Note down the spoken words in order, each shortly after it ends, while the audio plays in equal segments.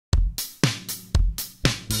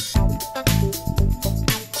Good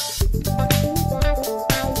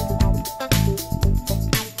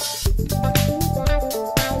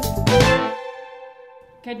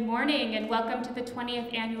morning and welcome to the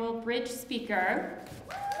 20th Annual Bridge Speaker.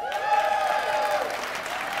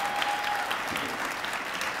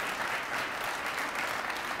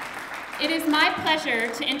 It is my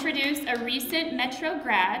pleasure to introduce a recent Metro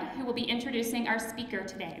grad who will be introducing our speaker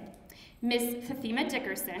today, Miss Fatima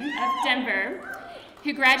Dickerson of Denver,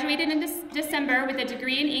 who graduated in December with a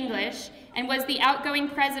degree in English and was the outgoing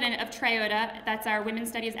president of TRIOTA, that's our Women's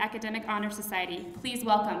Studies Academic Honor Society. Please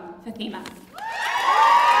welcome Fatima.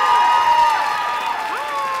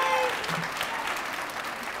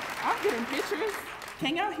 I'm getting pictures.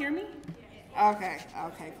 Can y'all hear me? Okay,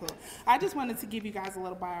 cool. I just wanted to give you guys a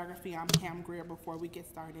little biography on Pam Grier before we get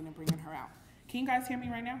started and bringing her out. Can you guys hear me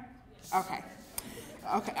right now? Okay,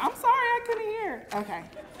 I'm sorry I couldn't hear. Okay.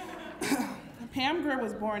 Pam Grier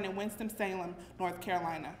was born in Winston-Salem, North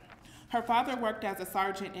Carolina. Her father worked as a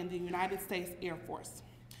sergeant in the United States Air Force.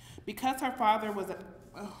 Because of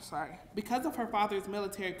her father's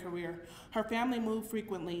military career, her family moved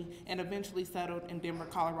frequently and eventually settled in Denver,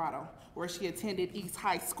 Colorado, where she attended East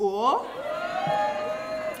High School.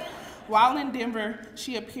 While in Denver,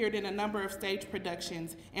 she appeared in a number of stage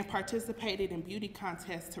productions and participated in beauty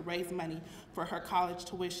contests to raise money for her college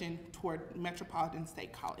tuition toward Metropolitan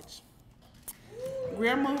State College.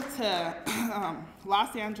 Grier moved to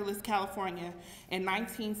Los Angeles, California in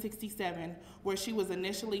 1967, where she was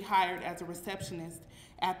initially hired as a receptionist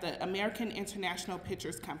at the American International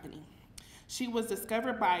Pictures Company. She was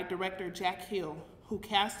discovered by director Jack Hill, who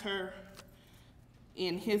cast her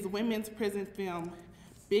in his women's prison film,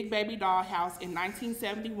 Big Baby Doll House in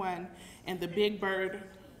 1971, and The Big Bird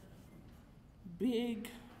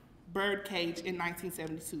Cage in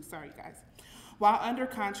 1972, sorry guys. While under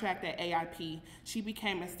contract at AIP, she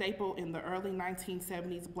became a staple in the early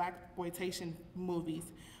 1970s blaxploitation movies,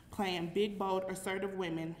 playing big, bold, assertive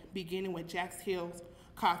women, beginning with Jack Hill's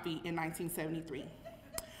Coffee in 1973.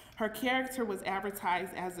 Her character was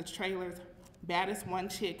advertised as the trailer's baddest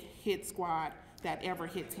one-chick hit squad that ever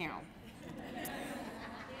hit town.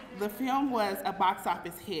 The film was a box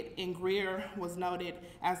office hit, and Grier was noted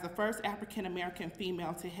as the first African-American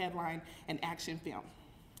female to headline an action film.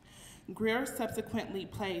 Grier subsequently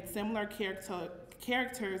played similar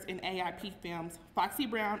characters in AIP films, Foxy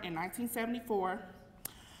Brown in 1974,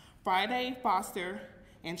 Friday Foster,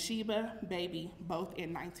 and Sheba Baby, both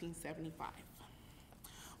in 1975.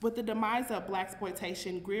 With the demise of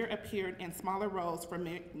blaxploitation, Grier appeared in smaller roles for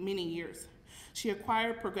many years. She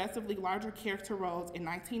acquired progressively larger character roles in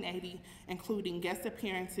 1980, including guest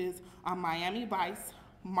appearances on Miami Vice,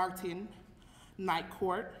 Martin, Night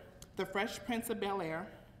Court, The Fresh Prince of Bel-Air,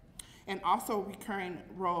 and also a recurring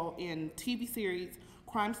role in TV series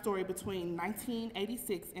Crime Story between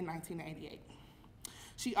 1986 and 1988.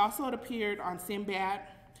 She also appeared on Sinbad,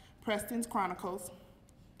 Preston's Chronicles,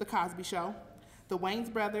 The Cosby Show, The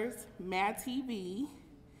Wayans Brothers, Mad TV,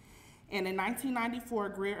 and in 1994,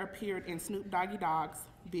 Grier appeared in Snoop Doggy Dogg's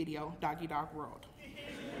video, Doggy Dogg World.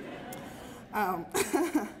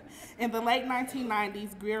 In the late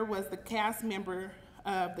 1990s, Grier was the cast member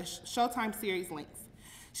of the Showtime series Lynx.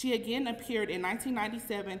 She again appeared in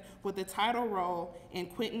 1997 with the title role in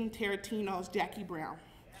Quentin Tarantino's Jackie Brown,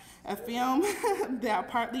 a film that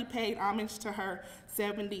partly paid homage to her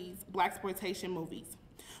 70s blaxploitation movies.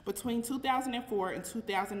 Between 2004 and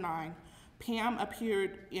 2009, Pam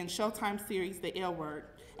appeared in Showtime series The L Word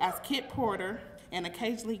as Kit Porter and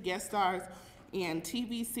occasionally guest stars in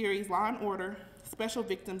TV series Law & Order, Special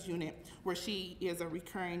Victims Unit, where she is a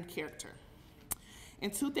recurring character. In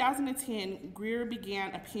 2010, Grier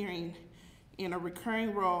began appearing in a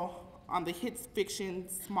recurring role on the hit fiction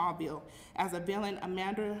Smallville as a villain,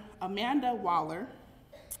 Amanda Waller,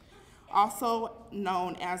 also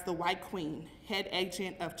known as the White Queen, head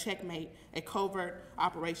agent of Checkmate, a covert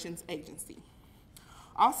operations agency.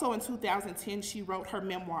 Also in 2010, she wrote her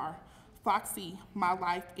memoir, Foxy, My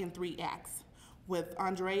Life in 3 Acts, with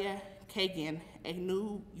Andrea Kagan, a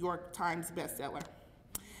New York Times bestseller.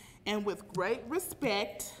 And with great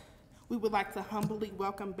respect, we would like to humbly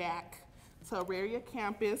welcome back to Auraria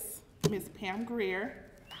campus, Ms. Pam Grier.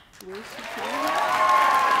 Where is she from?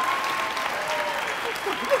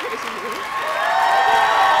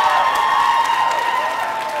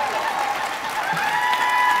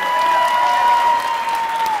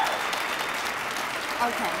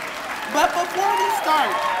 Okay, but before we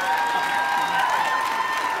start,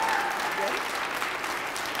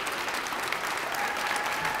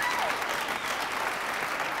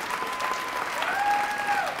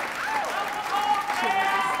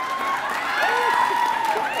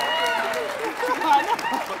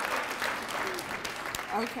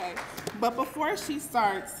 Okay, but before she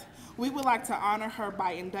starts, we would like to honor her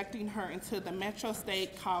by inducting her into the Metro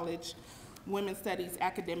State College Women's Studies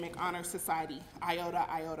Academic Honor Society, IOTA,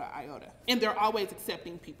 IOTA, IOTA. And they're always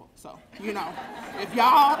accepting people, so, you know, if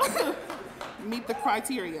y'all meet the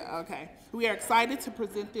criteria, okay. We are excited to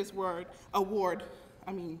present this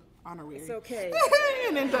honorary. It's okay.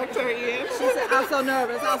 And induct her in. She said, I'm so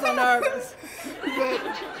nervous, I'm so nervous. But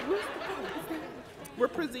we're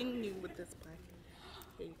presenting you with this plaque.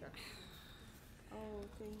 Here you go. Oh,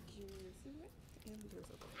 thank you. And there's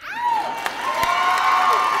a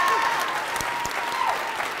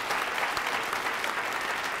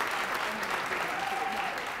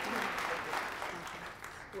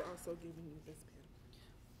We're also giving you this pen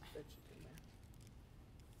that you can wear.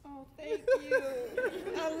 Oh, thank you.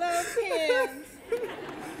 I love pens.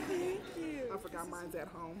 Thank you. I forgot mine's at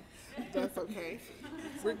home. That's okay.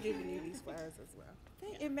 We're giving you these flowers as well.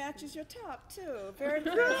 It matches your top, too. Very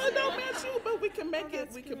No, pretty. it don't match you, but we can make it.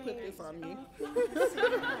 That's We can put great. this on you. Oh, thank you so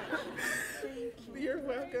much. Thank you. You're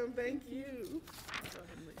welcome. Thank you. Go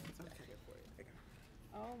ahead and read this. Okay, for you. There you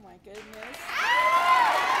go. Oh, my goodness.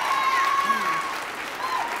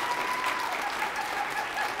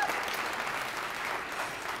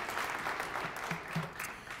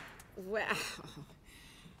 Wow.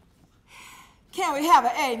 Can we have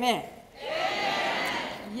an amen?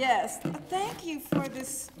 Yes. Thank you for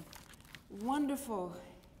this wonderful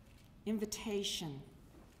invitation.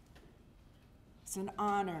 It's an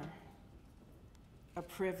honor, a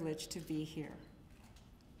privilege to be here.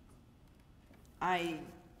 I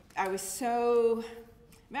was so,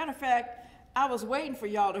 matter of fact, I was waiting for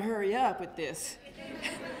y'all to hurry up with this.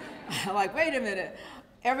 Like, wait a minute.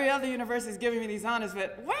 Every other university is giving me these honors,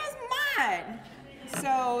 but where's mine?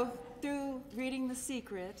 So through reading The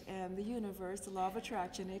Secret and the universe, the law of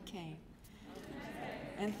attraction, it came.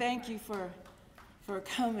 And thank you for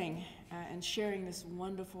coming and sharing this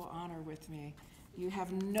wonderful honor with me. You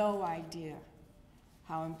have no idea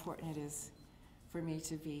how important it is for me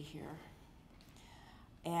to be here.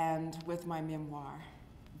 And with my memoir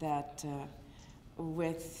that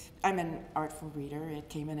I'm an artful reader. It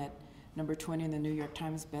came in at number 20 in the New York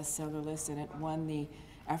Times bestseller list, and it won the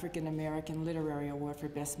African American Literary Award for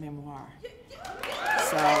Best Memoir.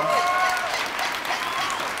 So,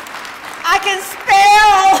 I can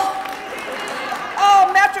spell!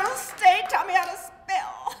 Oh, Metro State taught me how to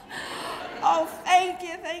spell. Oh, thank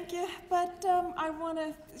you. But I want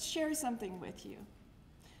to share something with you.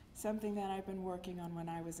 Something that I've been working on when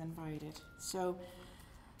I was invited. So,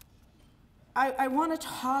 I want to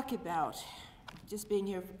talk about just being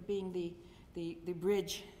here, being the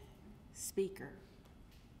bridge speaker.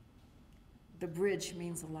 The bridge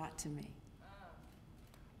means a lot to me.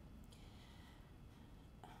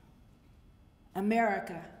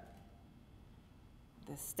 America,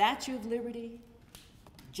 the Statue of Liberty,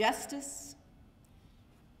 justice,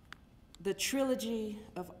 the trilogy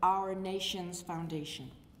of our nation's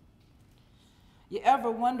foundation. You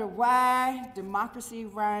ever wonder why democracy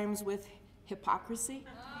rhymes with hypocrisy?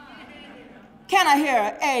 Can I hear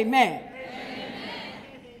an amen? Amen?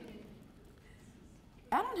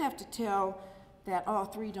 I don't have to tell that all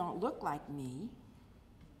three don't look like me.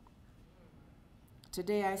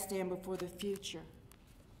 Today I stand before the future,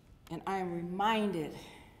 and I am reminded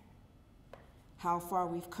how far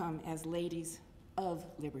we've come as ladies of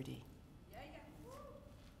liberty.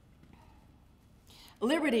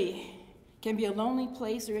 Liberty can be a lonely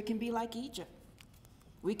place, or it can be like Egypt.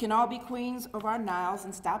 We can all be queens of our Niles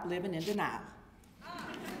and stop living in denial.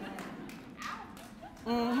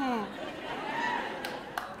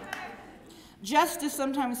 Justice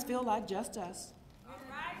sometimes feel like just us.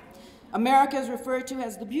 America is referred to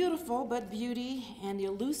as the beautiful, but beauty and the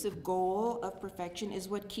elusive goal of perfection is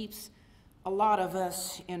what keeps a lot of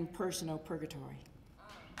us in personal purgatory.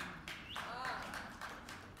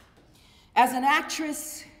 As an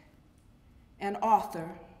actress and author,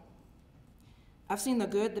 I've seen the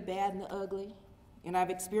good, the bad, and the ugly, and I've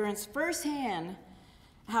experienced firsthand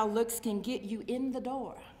how looks can get you in the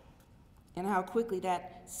door and how quickly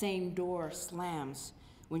that same door slams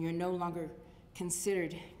when you're no longer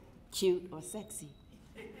considered cute or sexy.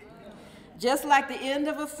 Just like the end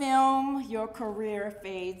of a film, your career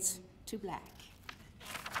fades to black.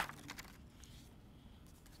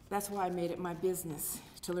 That's why I made it my business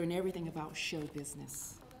to learn everything about show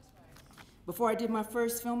business. Before I did my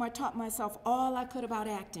first film, I taught myself all I could about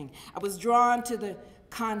acting. I was drawn to the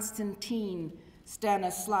Konstantin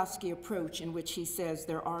Stanislavski approach, in which he says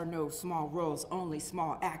there are no small roles, only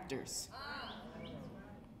small actors.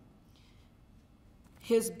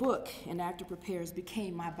 His book, An Actor Prepares,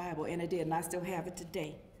 became my Bible, and it did, and I still have it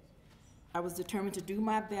today. I was determined to do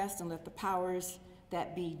my best and let the powers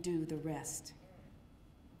that be do the rest.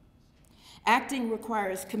 Acting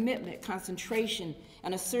requires commitment, concentration,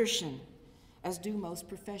 and assertion, as do most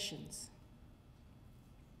professions.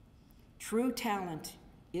 True talent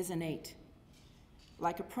is innate,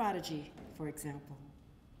 like a prodigy, for example.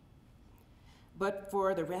 But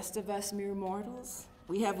for the rest of us mere mortals,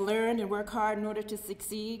 we have learned and worked hard in order to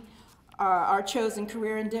succeed our chosen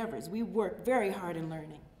career endeavors. We work very hard in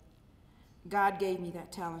learning. God gave me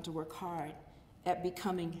that talent to work hard at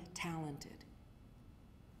becoming talented.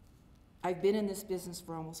 I've been in this business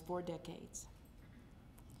for almost 4 decades.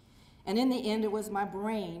 And in the end, it was my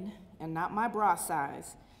brain and not my bra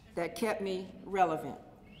size that kept me relevant.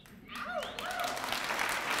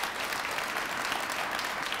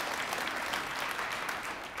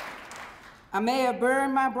 I may have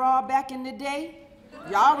burned my bra back in the day.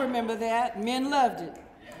 Y'all remember that. Men loved it.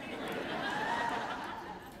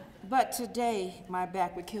 But today, my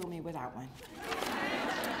back would kill me without one.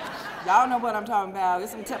 Y'all know what I'm talking about.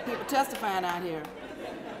 There's some people testifying out here.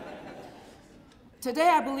 Today,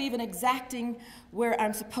 I believe in exacting where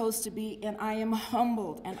I'm supposed to be, and I am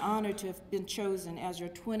humbled and honored to have been chosen as your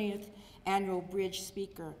 20th annual Bridge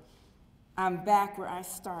speaker. I'm back where I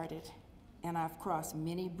started, and I've crossed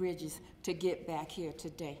many bridges to get back here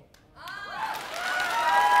today.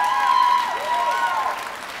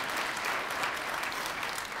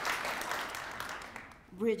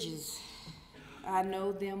 Bridges, I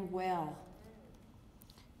know them well.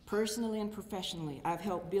 Personally and professionally, I've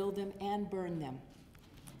helped build them and burn them.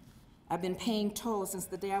 I've been paying toll since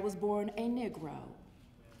the day I was born a Negro.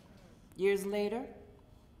 Years later,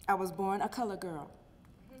 I was born a colored girl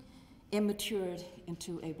and matured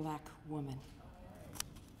into a black woman.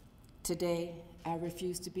 Today, I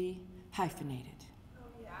refuse to be hyphenated.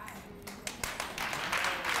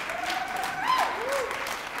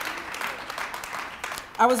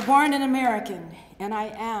 I was born an American, and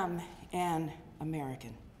I am an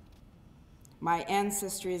American. My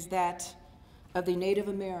ancestry is that of the Native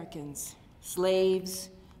Americans, slaves,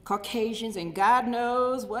 Caucasians, and God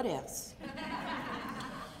knows what else.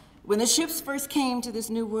 When the ships first came to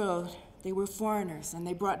this new world, they were foreigners, and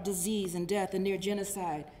they brought disease and death and near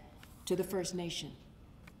genocide to the First Nation.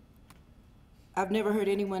 I've never heard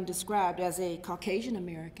anyone described as a Caucasian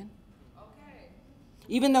American,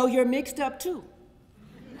 even though you're mixed up too.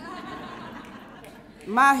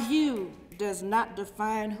 My hue does not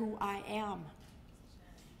define who I am,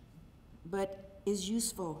 but is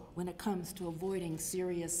useful when it comes to avoiding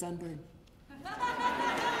serious sunburn.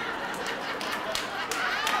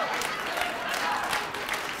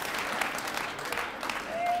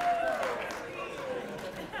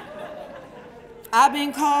 I've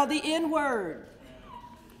been called the N-word,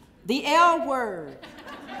 the L-word.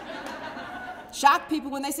 Shocked people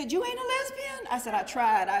when they said, "You ain't a lesbian?" I said, I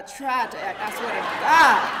tried to act, I swear to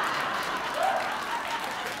God.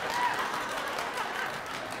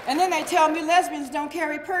 And then they tell me lesbians don't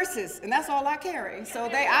carry purses, and that's all I carry. So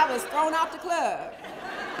I was thrown out the club.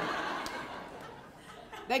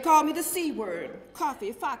 They called me the C word,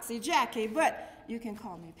 Coffee, Foxy, Jackie, but you can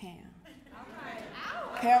call me Pam.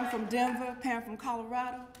 Pam from Denver, Pam from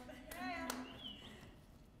Colorado.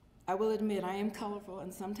 I will admit I am colorful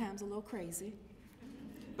and sometimes a little crazy,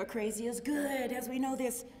 but crazy is good. As we know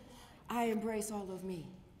this, I embrace all of me.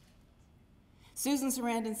 Susan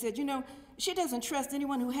Sarandon said, you know, she doesn't trust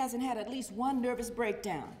anyone who hasn't had at least one nervous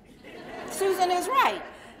breakdown. Susan is right.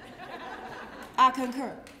 I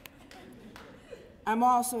concur. I'm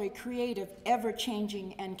also a creative,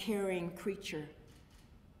 ever-changing, and caring creature.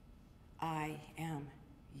 I am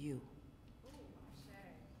you.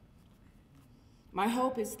 My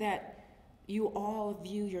hope is that you all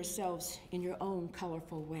view yourselves in your own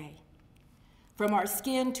colorful way. From our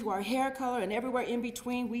skin to our hair color and everywhere in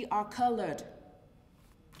between, we are colored.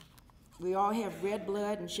 We all have red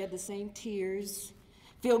blood and shed the same tears,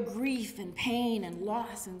 feel grief and pain and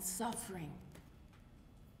loss and suffering.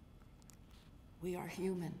 We are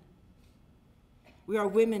human. We are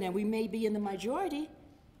women, and we may be in the majority,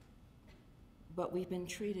 but we've been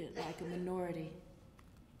treated like a minority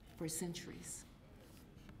for centuries.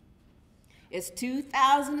 It's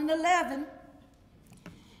 2011,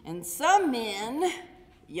 and some men,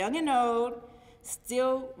 young and old,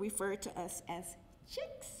 still refer to us as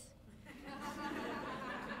chicks.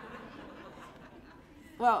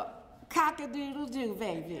 Well, cock-a-doodle-doo,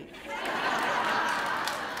 baby.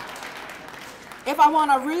 If I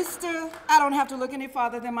want a rooster, I don't have to look any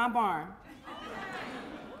farther than my barn.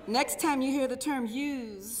 Next time you hear the term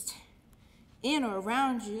used in or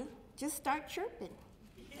around you, just start chirping.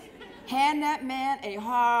 Hand that man a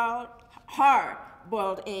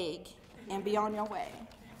hard-boiled egg, and be on your way.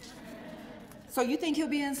 So you think he'll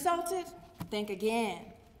be insulted? Think again.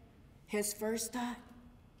 His first thought,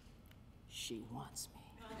 she wants me.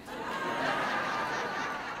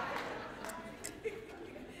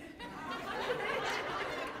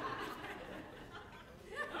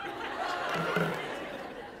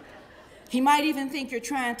 He might even think you're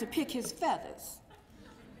trying to pick his feathers.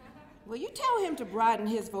 Well, you tell him to broaden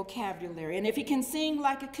his vocabulary, and if he can sing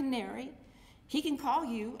like a canary, he can call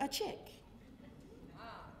you a chick.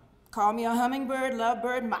 Call me a hummingbird,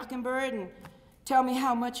 lovebird, mockingbird, and tell me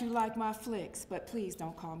how much you like my flicks, but please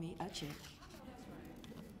don't call me a chick.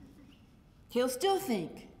 He'll still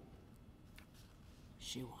think,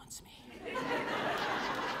 she wants me.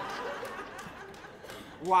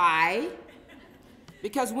 Why?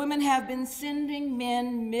 Because women have been sending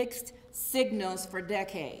men mixed signals for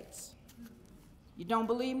decades. You don't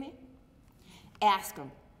believe me? Ask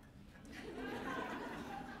them.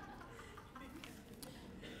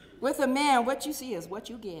 With a man, what you see is what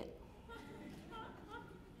you get.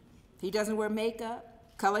 He doesn't wear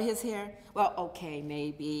makeup, color his hair. Well, okay,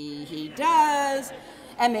 maybe he does,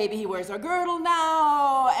 and maybe he wears a girdle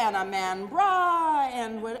now, and a man bra,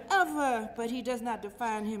 and whatever, but he does not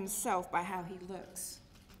define himself by how he looks,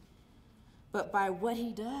 but by what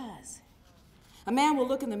he does. A man will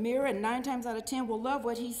look in the mirror, and 9 times out of 10 will love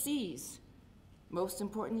what he sees. Most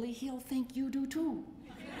importantly, he'll think you do too.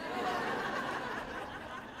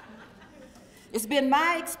 It's been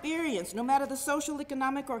my experience, no matter the social,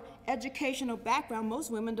 economic, or educational background, most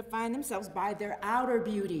women define themselves by their outer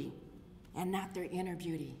beauty and not their inner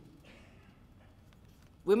beauty.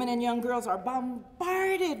 Women and young girls are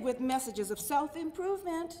bombarded with messages of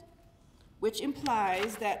self-improvement, which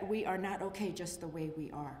implies that we are not okay just the way we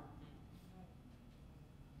are.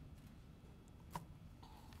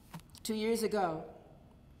 2 years ago,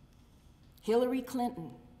 Hillary Clinton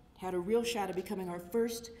had a real shot at becoming our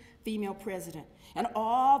first female president. And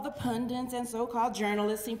all the pundits and so-called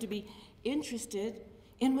journalists seemed to be interested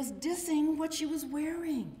in was dissing what she was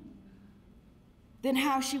wearing, then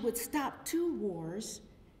how she would stop 2 wars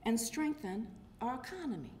and strengthen our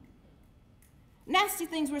economy. Nasty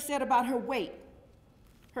things were said about her weight,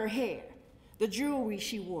 her hair, the jewelry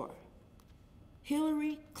she wore.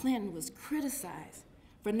 Hillary Clinton was criticized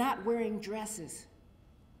for not wearing dresses.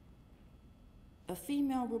 A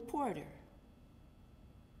female reporter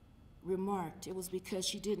remarked it was because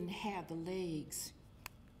she didn't have the legs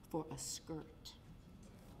for a skirt.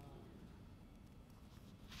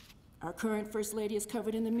 Our current First Lady is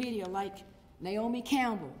covered in the media like Naomi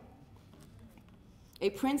Campbell, a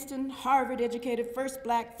Princeton, Harvard-educated first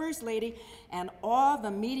Black First Lady, and all the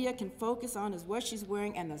media can focus on is what she's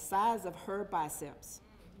wearing and the size of her biceps.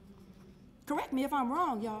 Correct me if I'm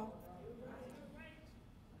wrong, y'all.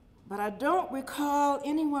 But I don't recall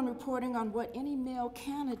anyone reporting on what any male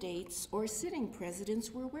candidates or sitting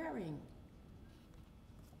presidents were wearing.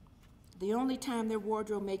 The only time their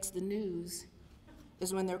wardrobe makes the news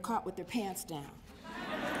is when they're caught with their pants down.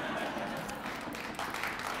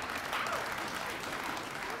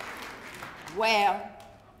 Well,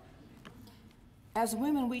 as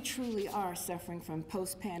women, we truly are suffering from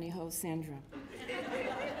post-pantyhose syndrome.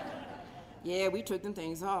 Yeah, we took them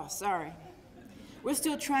things off, sorry. We're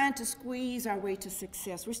still trying to squeeze our way to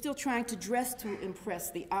success. We're still trying to dress to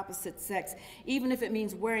impress the opposite sex, even if it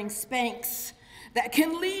means wearing Spanx that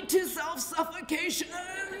can lead to self-suffocation.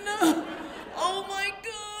 Oh my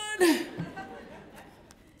God.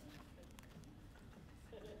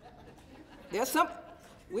 There's some,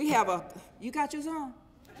 you got yours on?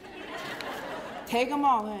 Take them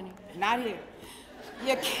all, honey, not here.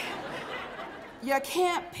 You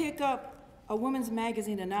can't pick up a woman's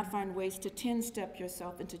magazine and not find ways to 10-step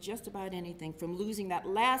yourself into just about anything, from losing that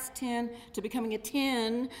last 10 to becoming a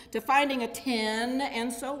 10 to finding a 10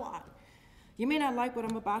 and so on. You may not like what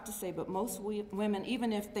I'm about to say, but most women,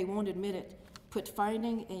 even if they won't admit it, put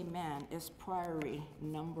finding a man as priority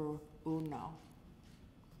number uno.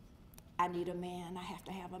 I need a man, I have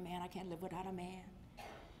to have a man, I can't live without a man.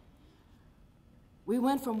 We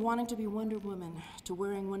went from wanting to be Wonder Woman to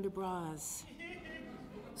wearing Wonder Bras.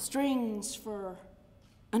 Strings for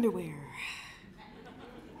underwear.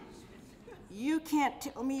 You can't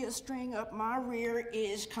tell me a string up my rear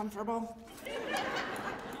is comfortable.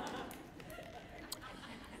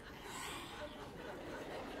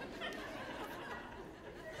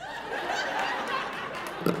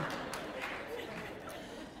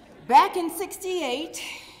 Back in '68,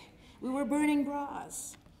 we were burning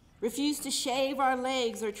bras, refused to shave our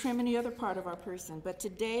legs or trim any other part of our person. But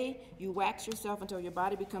today, you wax yourself until your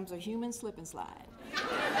body becomes a human slip and slide.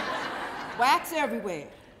 Wax everywhere.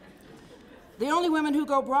 The only women who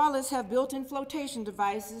go braless have built-in flotation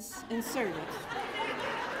devices inserted.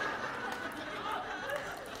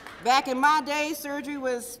 Back in my day, surgery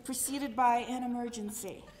was preceded by an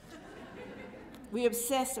emergency. We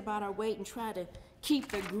obsessed about our weight and try to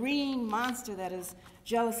keep the green monster that is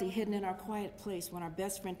jealousy hidden in our quiet place when our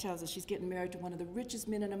best friend tells us she's getting married to one of the richest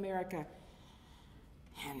men in America,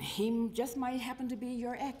 and he just might happen to be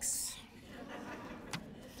your ex.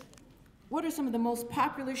 What are some of the most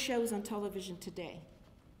popular shows on television today?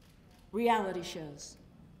 Reality shows.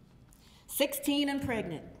 16 and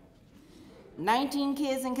Pregnant, 19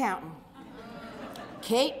 Kids and Counting,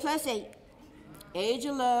 Kate plus 8, Age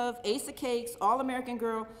of Love, Ace of Cakes, All-American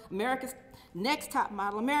Girl, America's Next Top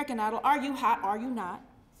Model, American Idol, Are You Hot, Are You Not?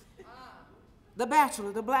 The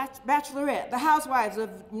Bachelor, The Bachelorette, The Housewives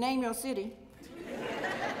of Name Your City,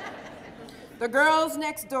 The Girls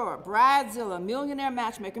Next Door, Bridezilla, Millionaire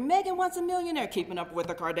Matchmaker, Megan Wants a Millionaire, Keeping Up with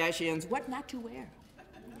the Kardashians, What Not to Wear.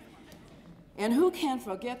 And who can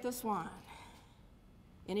forget the Swan?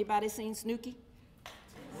 Anybody seen Snooki?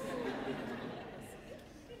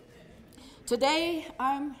 Today,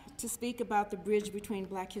 I'm to speak about the bridge between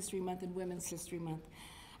Black History Month and Women's History Month.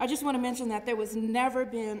 I just want to mention that there was never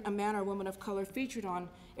been a man or woman of color featured on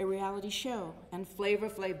a reality show, and Flavor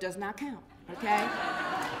Flav does not count, okay?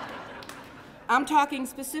 I'm talking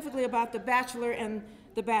specifically about The Bachelor and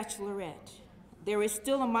The Bachelorette. There is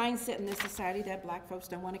still a mindset in this society that black folks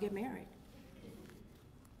don't want to get married.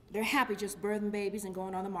 They're happy just birthing babies and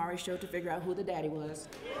going on the Maury show to figure out who the daddy was.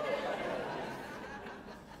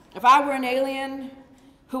 If I were an alien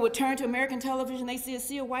who would turn to American television, they see a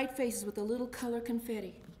sea of white faces with a little color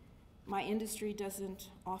confetti. My industry doesn't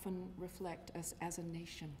often reflect us as a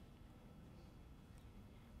nation.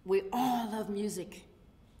 We all love music.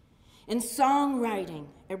 In songwriting,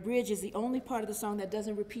 a bridge is the only part of the song that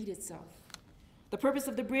doesn't repeat itself. The purpose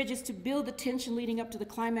of the bridge is to build the tension leading up to the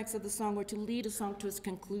climax of the song or to lead a song to its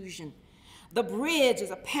conclusion. The bridge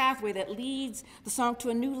is a pathway that leads the song to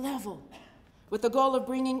a new level, with the goal of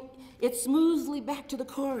bringing it smoothly back to the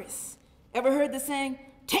chorus. Ever heard the saying,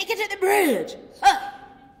 "Take it to the bridge,"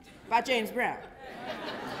 by James Brown?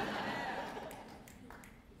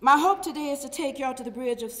 My hope today is to take y'all to the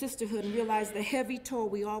bridge of sisterhood and realize the heavy toll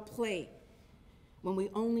we all play when we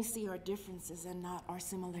only see our differences and not our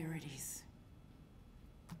similarities.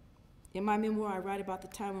 In my memoir, I write about the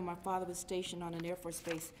time when my father was stationed on an Air Force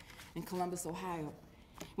base in Columbus, Ohio.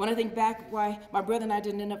 When I think back why my brother and I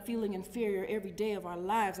didn't end up feeling inferior every day of our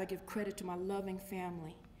lives, I give credit to my loving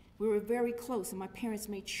family. We were very close, and my parents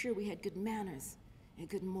made sure we had good manners and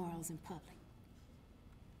good morals in public.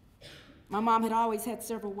 My mom had always had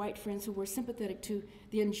several white friends who were sympathetic to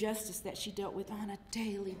the injustice that she dealt with on a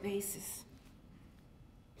daily basis.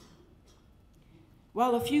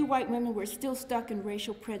 While a few white women were still stuck in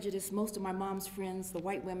racial prejudice, most of my mom's friends, the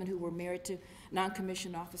white women who were married to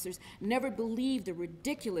non-commissioned officers, never believed the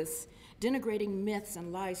ridiculous, denigrating myths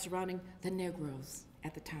and lies surrounding the Negroes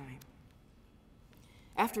at the time.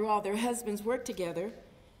 After all, their husbands worked together,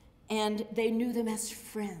 and they knew them as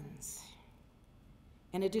friends.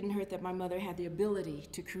 And it didn't hurt that my mother had the ability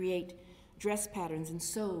to create dress patterns and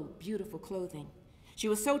sew beautiful clothing. She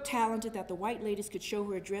was so talented that the white ladies could show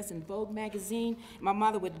her a dress in Vogue magazine. My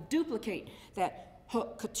mother would duplicate that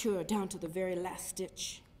haute couture down to the very last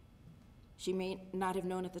stitch. She may not have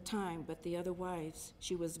known at the time, but the other wives,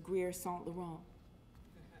 she was Grier Saint Laurent.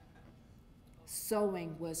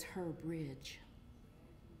 Sewing was her bridge.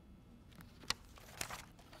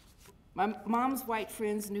 My mom's white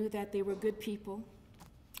friends knew that they were good people.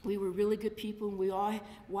 We were really good people, and we all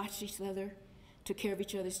watched each other, took care of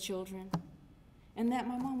each other's children, and that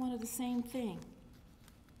my mom wanted the same thing.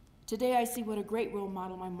 Today, I see what a great role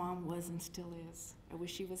model my mom was and still is. I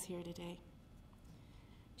wish she was here today.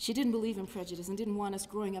 She didn't believe in prejudice and didn't want us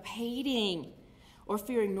growing up hating or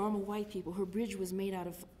fearing normal white people. Her bridge was made out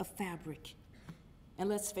of fabric. And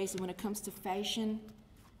let's face it, when it comes to fashion,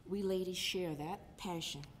 we ladies share that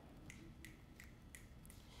passion.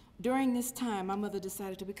 During this time, my mother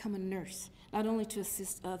decided to become a nurse, not only to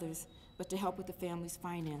assist others, but to help with the family's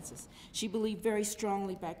finances. She believed very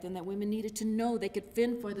strongly back then that women needed to know they could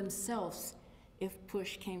fend for themselves if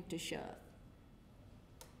push came to shove.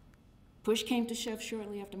 Push came to shove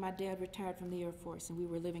shortly after my dad retired from the Air Force and we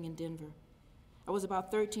were living in Denver. I was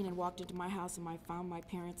about 13 and walked into my house and I found my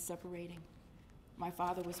parents separating. My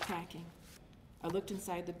father was packing. I looked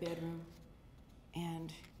inside the bedroom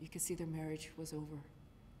and you could see their marriage was over.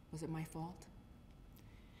 Was it my fault?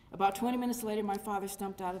 About 20 minutes later, my father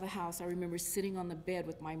stumped out of the house. I remember sitting on the bed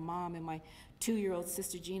with my mom and my 2-year-old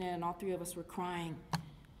sister Gina, and all three of us were crying.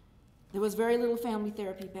 There was very little family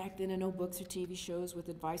therapy back then and no books or TV shows with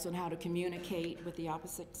advice on how to communicate with the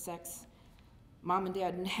opposite sex. Mom and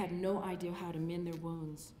Dad had no idea how to mend their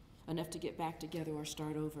wounds enough to get back together or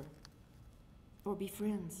start over or be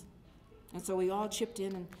friends. And so we all chipped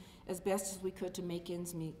in and as best as we could to make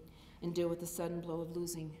ends meet and deal with the sudden blow of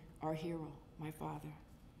losing our hero, my father.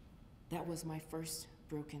 That was my first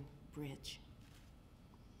broken bridge.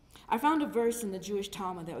 I found a verse in the Jewish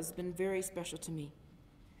Talmud that has been very special to me.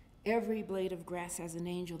 Every blade of grass has an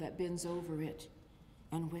angel that bends over it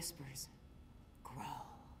and whispers, grow,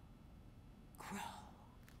 grow.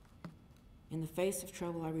 In the face of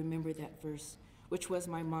trouble, I remembered that verse, which was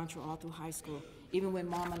my mantra all through high school, even when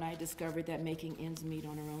Mom and I discovered that making ends meet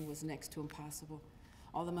on our own was next to impossible.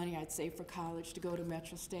 All the money I'd saved for college to go to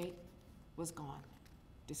Metro State was gone,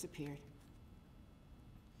 disappeared.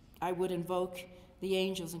 I would invoke the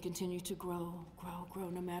angels and continue to grow, grow, grow,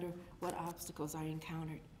 no matter what obstacles I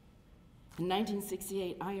encountered. In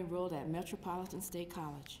 1968, I enrolled at Metropolitan State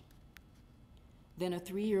College, then a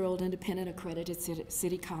 3-year-old independent accredited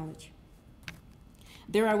city college.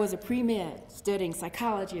 There I was a pre-med studying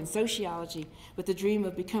psychology and sociology with the dream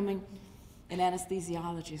of becoming an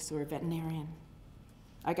anesthesiologist or a veterinarian.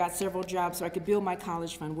 I got several jobs so I could build my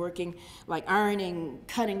college fund, working like ironing,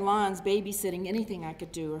 cutting lawns, babysitting, anything I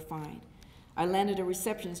could do or find. I landed a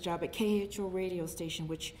receptionist job at KHO radio station,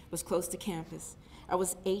 which was close to campus. I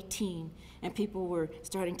was 18, and people were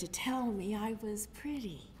starting to tell me I was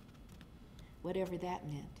pretty, whatever that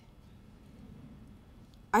meant.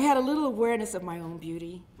 I had a little awareness of my own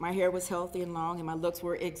beauty. My hair was healthy and long, and my looks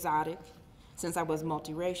were exotic, since I was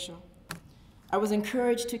multiracial. I was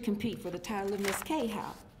encouraged to compete for the title of Miss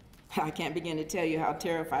K-How. I can't begin to tell you how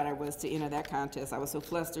terrified I was to enter that contest. I was so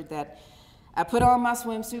flustered that I put on my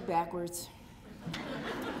swimsuit backwards.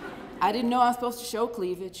 I didn't know I was supposed to show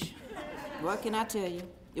cleavage. What can I tell you?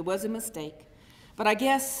 It was a mistake. But I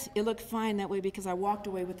guess it looked fine that way because I walked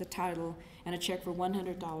away with the title and a check for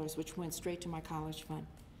 $100, which went straight to my college fund.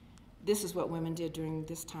 This is what women did during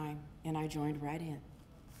this time, and I joined right in.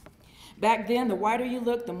 Back then, the whiter you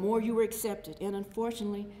looked, the more you were accepted, and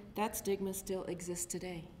unfortunately, that stigma still exists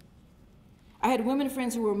today. I had women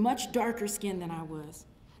friends who were much darker skinned than I was.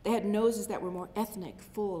 They had noses that were more ethnic,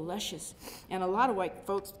 full, luscious, and a lot of white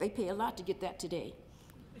folks, they pay a lot to get that today.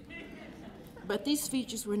 But these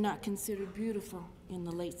features were not considered beautiful in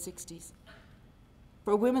the late 60s.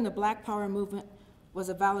 For women, the Black Power movement was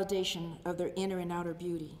a validation of their inner and outer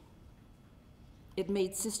beauty. It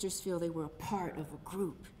made sisters feel they were a part of a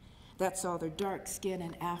group that saw their dark skin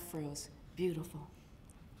and afros beautiful.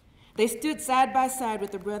 They stood side by side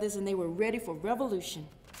with the brothers and they were ready for revolution.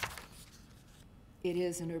 It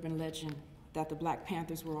is an urban legend that the Black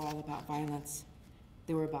Panthers were all about violence.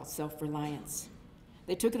 They were about self-reliance.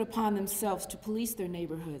 They took it upon themselves to police their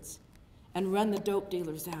neighborhoods and run the dope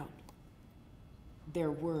dealers out.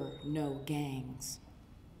 There were no gangs.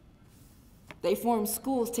 They formed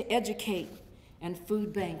schools to educate and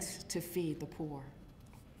food banks to feed the poor.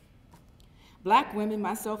 Black women,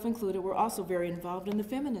 myself included, were also very involved in the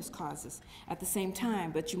feminist causes at the same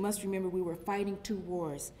time, but you must remember we were fighting two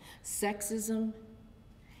wars, sexism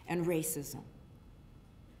and racism.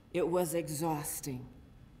 It was exhausting,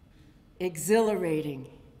 exhilarating,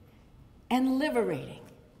 and liberating.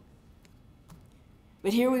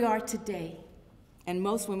 But here we are today, and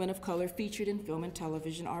most women of color featured in film and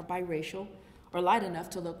television are biracial or light enough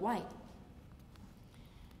to look white.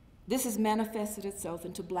 This has manifested itself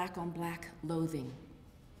into black-on-black loathing.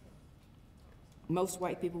 Most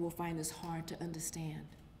white people will find this hard to understand.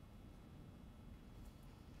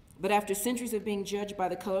 But after centuries of being judged by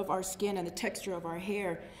the color of our skin and the texture of our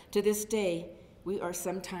hair, to this day, we are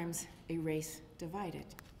sometimes a race divided.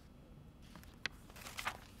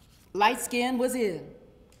 Light skin was in,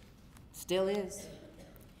 still is.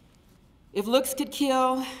 If looks could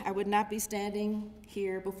kill, I would not be standing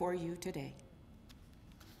here before you today.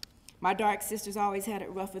 My dark sisters always had it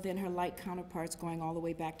rougher than her light counterparts going all the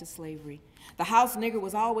way back to slavery. The house nigger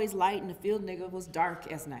was always light and the field nigger was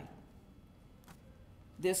dark as night.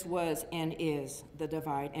 This was and is the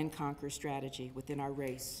divide and conquer strategy within our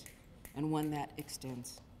race, and one that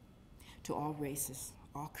extends to all races,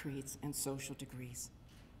 all creeds, and social degrees.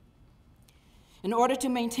 In order to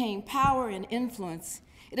maintain power and influence,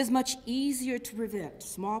 it is much easier to prevent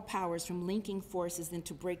small powers from linking forces than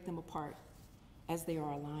to break them apart as they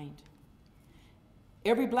are aligned.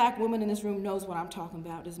 Every black woman in this room knows what I'm talking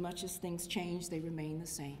about. As much as things change, they remain the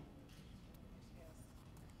same.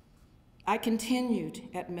 I continued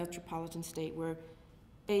at Metropolitan State where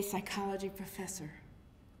a psychology professor,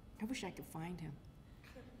 I wish I could find him,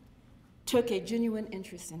 took a genuine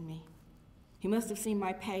interest in me. He must have seen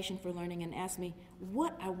my passion for learning and asked me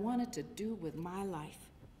what I wanted to do with my life.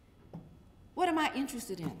 What am I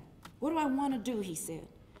interested in? What do I want to do, he said,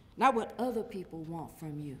 not what other people want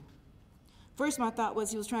from you. First, my thought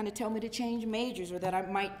was he was trying to tell me to change majors or that I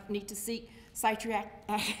might need to seek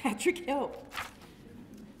psychiatric help.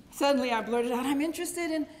 Suddenly, I blurted out, I'm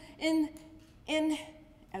interested in,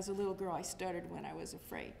 as a little girl, I stuttered when I was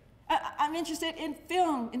afraid. I'm interested in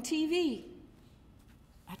film and TV,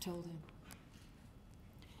 I told him.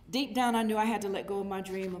 Deep down, I knew I had to let go of my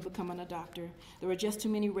dream of becoming a doctor. There were just too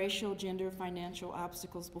many racial, gender, financial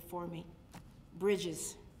obstacles before me,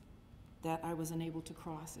 bridges that I was unable to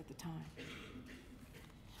cross at the time.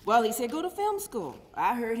 Well, he said, go to film school.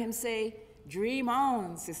 I heard him say, dream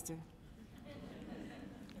on, sister.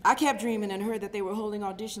 I kept dreaming and heard that they were holding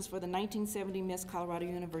auditions for the 1970 Miss Colorado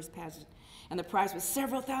Universe pageant, and the prize was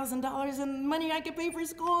several $1,000s and money I could pay for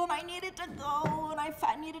school, and I needed to go, and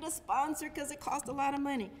I needed a sponsor because it cost a lot of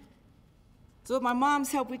money. So with my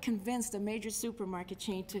mom's help, we convinced a major supermarket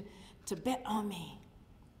chain to bet on me.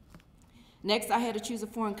 Next, I had to choose a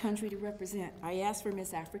foreign country to represent. I asked for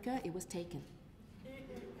Miss Africa. It was taken.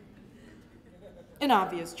 An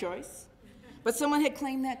obvious choice. But someone had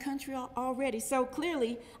claimed that country already, so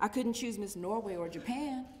clearly I couldn't choose Miss Norway or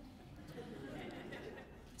Japan.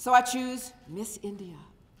 So I chose Miss India,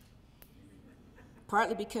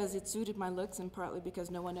 partly because it suited my looks and partly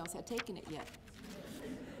because no one else had taken it yet.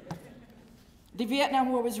 The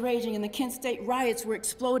Vietnam War was raging and the Kent State riots were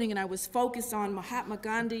exploding, and I was focused on Mahatma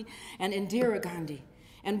Gandhi and Indira Gandhi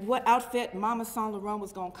and what outfit Mama Saint Laurent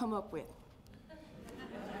was going to come up with.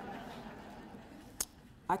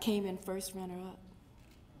 I came in first runner-up.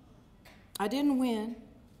 I didn't win,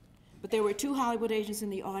 but there were 2 Hollywood agents in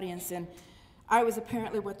the audience, and I was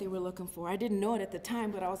apparently what they were looking for. I didn't know it at the time,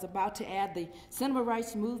 but I was about to add the cinema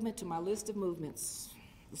rights movement to my list of movements,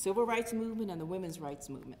 the civil rights movement and the women's rights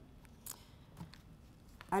movement.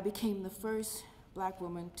 I became the first black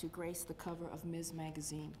woman to grace the cover of Ms.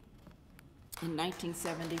 Magazine in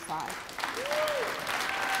 1975.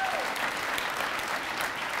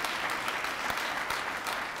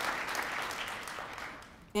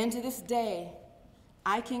 And to this day,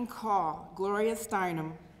 I can call Gloria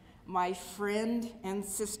Steinem my friend and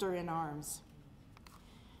sister in arms.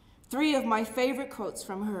 3 of my favorite quotes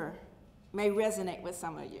from her may resonate with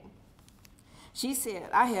some of you. She said,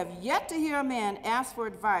 I have yet to hear a man ask for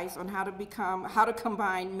advice on how to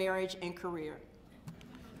combine marriage and career.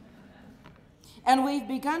 And we've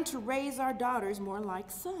begun to raise our daughters more like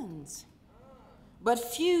sons. But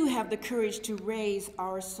few have the courage to raise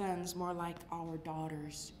our sons more like our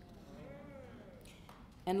daughters.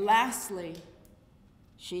 And lastly,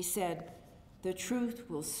 she said, the truth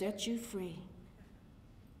will set you free,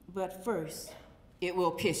 but first, it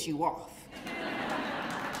will piss you off.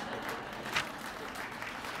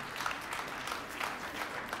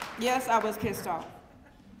 Yes, I was pissed off.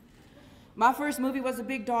 My first movie was a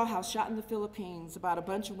big dollhouse shot in the Philippines about a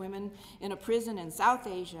bunch of women in a prison in South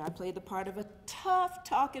Asia. I played the part of a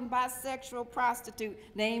tough-talking bisexual prostitute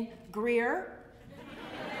named Grier.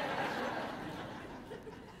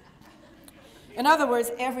 In other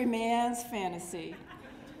words, every man's fantasy.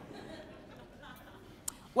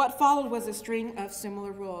 What followed was a string of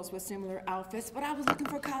similar roles with similar outfits, but I was looking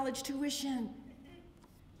for college tuition.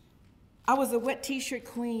 I was a wet t-shirt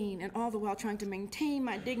queen, and all the while trying to maintain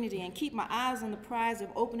my dignity and keep my eyes on the prize of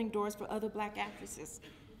opening doors for other black actresses,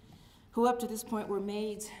 who up to this point were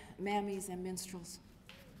maids, mammies, and minstrels.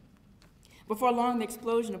 Before long, the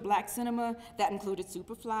explosion of black cinema, that included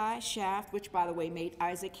Superfly, Shaft, which, by the way, made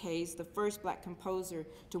Isaac Hayes the first black composer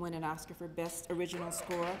to win an Oscar for Best Original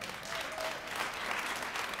Score.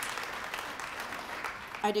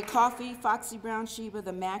 I did Coffee, Foxy Brown Sheba,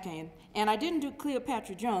 The Mac, and I didn't do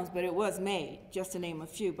Cleopatra Jones, but it was made, just to name a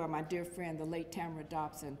few, by my dear friend, the late Tamara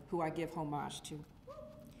Dobson, who I give homage to.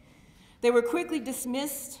 They were quickly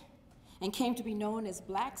dismissed and came to be known as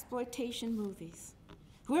blaxploitation movies.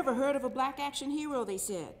 Who ever heard of a black action hero, they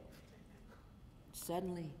said.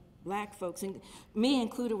 Suddenly, black folks, and me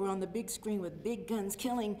included, were on the big screen with big guns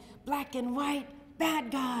killing black and white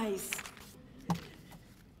bad guys.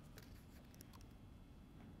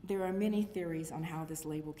 There are many theories on how this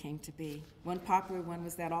label came to be. One popular one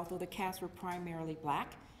was that although the cast were primarily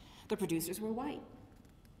black, the producers were white.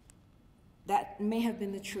 That may have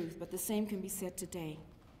been the truth, but the same can be said today.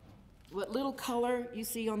 What little color you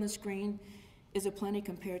see on the screen is aplenty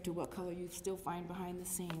compared to what color you still find behind the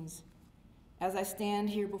scenes. As I stand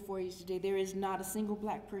here before you today, there is not a single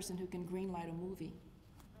black person who can greenlight a movie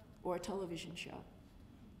or a television show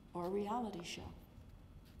or a reality show.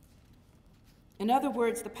 In other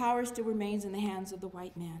words, the power still remains in the hands of the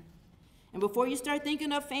white man. And before you start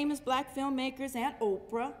thinking of famous black filmmakers and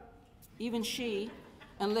Oprah, even she,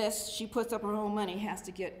 unless she puts up her own money, has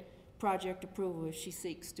to get project approval if she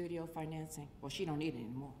seeks studio financing. Well, she don't need it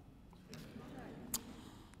anymore.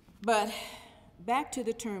 But back to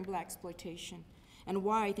the term blaxploitation and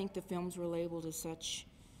why I think the films were labeled as such.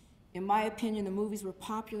 In my opinion, the movies were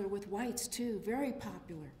popular with whites too, very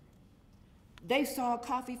popular. They saw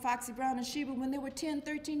Coffee, Foxy Brown, and Sheba when they were 10,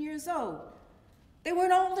 13 years old. They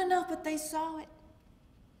weren't old enough, but they saw it.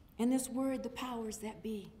 And this word, the powers that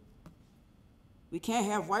be. We can't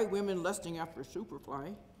have white women lusting after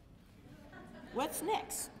Superfly. What's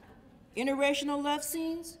next? Interracial love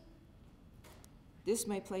scenes? This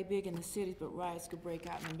may play big in the cities, but riots could break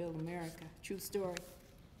out in the middle America. True story.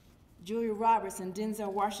 Julia Roberts and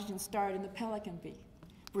Denzel Washington starred in The Pelican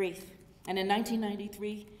Brief, and in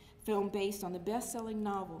 1993, film based on the best-selling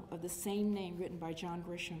novel of the same name written by John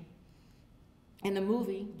Grisham. In the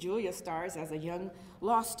movie, Julia stars as a young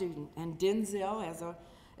law student, and Denzel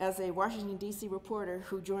as a Washington, D.C. reporter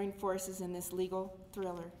who joined forces in this legal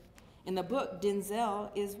thriller. In the book, Denzel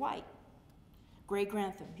is white. Gray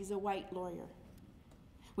Grantham, he's a white lawyer.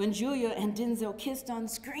 When Julia and Denzel kissed on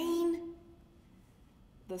screen,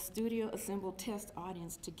 the studio assembled test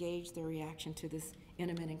audience to gauge their reaction to this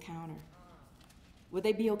intimate encounter. Would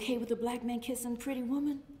they be okay with a black man kissing Pretty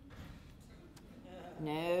Woman?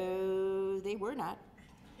 No, they were not.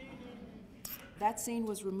 That scene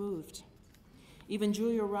was removed. Even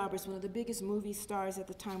Julia Roberts, one of the biggest movie stars at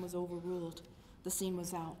the time, was overruled. The scene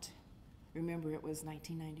was out. Remember, it was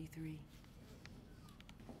 1993.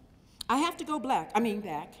 I have to go back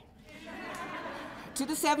to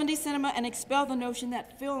the 70s cinema and expel the notion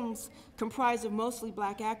that films comprised of mostly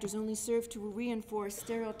black actors only serve to reinforce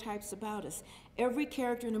stereotypes about us. Every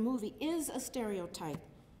character in a movie is a stereotype.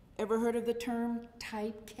 Ever heard of the term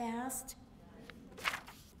typecast?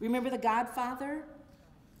 Remember The Godfather,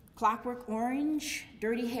 Clockwork Orange,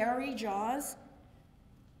 Dirty Harry, Jaws?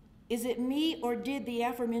 Is it me, or did the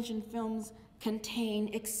aforementioned films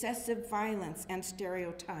contain excessive violence and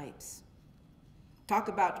stereotypes? Talk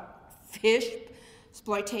about fish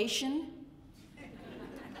exploitation.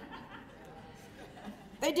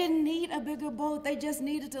 They didn't need a bigger boat. They just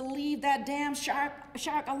needed to leave that damn shark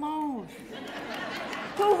alone.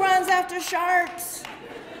 Who runs after sharks?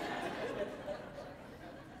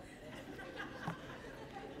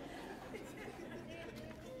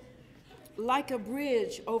 Like a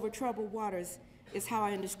bridge over troubled waters is how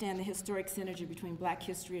I understand the historic synergy between black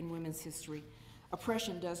history and women's history.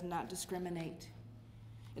 Oppression does not discriminate.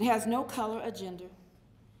 It has no color agenda.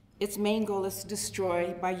 Its main goal is to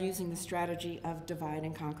destroy by using the strategy of divide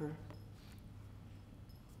and conquer.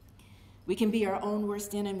 We can be our own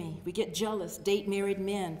worst enemy. We get jealous, date married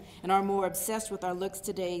men, and are more obsessed with our looks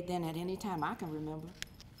today than at any time I can remember.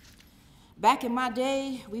 Back in my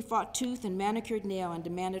day, we fought tooth and manicured nail and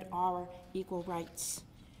demanded our equal rights.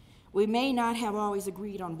 We may not have always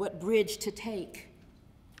agreed on what bridge to take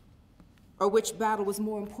or which battle was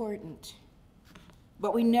more important,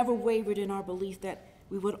 but we never wavered in our belief that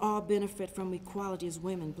we would all benefit from equality as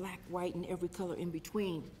women, black, white, and every color in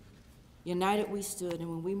between. United we stood, and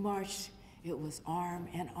when we marched, it was arm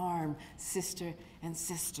in arm, sister and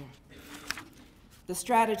sister. The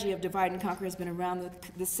strategy of divide and conquer has been around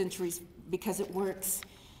the centuries because it works.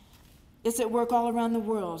 It's at work all around the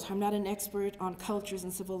world. I'm not an expert on cultures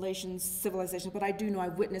and civilizations, but I do know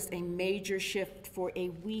I've witnessed a major shift for a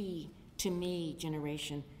we to me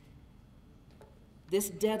generation. This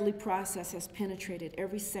deadly process has penetrated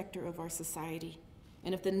every sector of our society.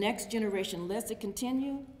 And if the next generation lets it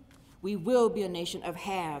continue, we will be a nation of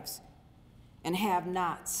haves and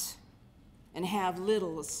have-nots and have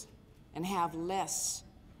littles and have less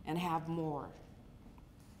and have more.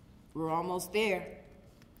 We're almost there.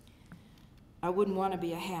 I wouldn't want to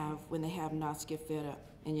be a have when the have-nots get fed up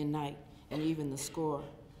and unite and even the score.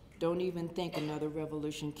 Don't even think another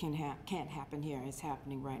revolution can't happen here. It's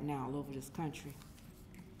happening right now all over this country.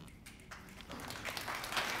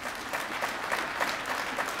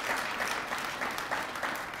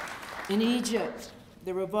 In Egypt,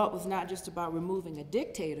 the revolt was not just about removing a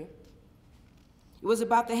dictator. It was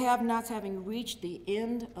about the have-nots having reached the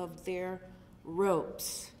end of their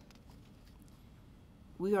ropes.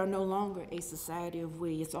 We are no longer a society of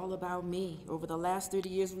we. It's all about me. Over the last 30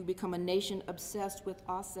 years, we've become a nation obsessed with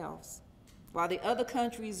ourselves. While the other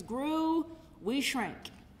countries grew, we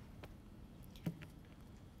shrank.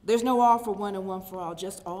 There's no all for one and one for all,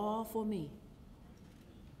 just all for me.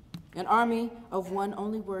 An army of one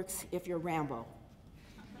only works if you're Rambo.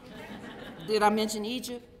 Did I mention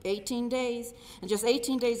Egypt? 18 days. In just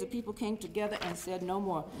 18 days, the people came together and said no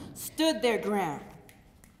more, stood their ground.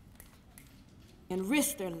 and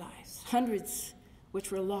risked their lives, hundreds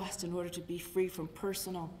which were lost in order to be free from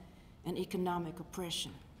personal and economic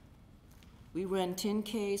oppression. We run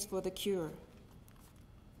 10Ks for the cure,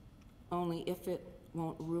 only if it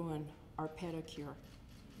won't ruin our pedicure.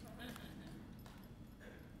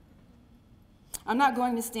 I'm not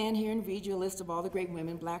going to stand here and read you a list of all the great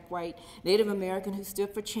women, black, white, Native American, who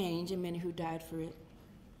stood for change and many who died for it.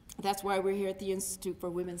 That's why we're here at the Institute for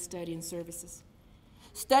Women's Study and Services.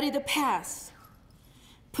 Study the past,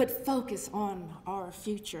 put focus on our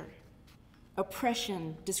future.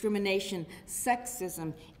 Oppression, discrimination,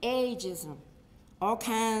 sexism, ageism, all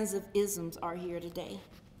kinds of isms are here today.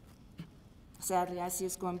 Sadly, I see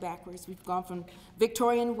us going backwards. We've gone from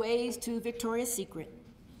Victorian ways to Victoria's Secret.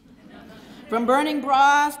 From burning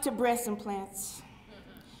bras to breast implants.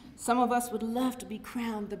 Some of us would love to be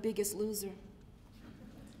crowned the biggest loser.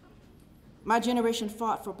 My generation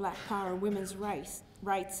fought for black power, women's rights,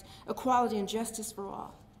 equality, and justice for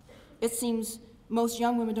all. It seems most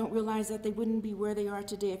young women don't realize that they wouldn't be where they are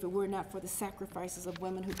today if it were not for the sacrifices of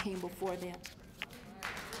women who came before them.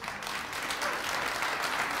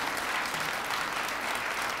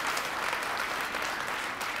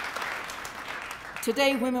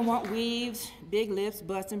 Today, women want weaves, big lips,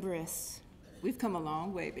 butts, and breasts. We've come a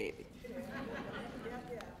long way, baby.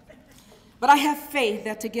 But I have faith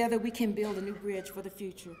that together we can build a new bridge for the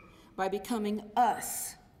future by becoming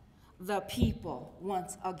us, the people,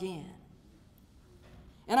 once again.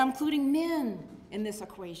 And I'm including men in this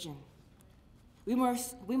equation. We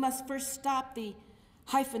must first stop the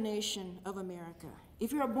hyphenation of America.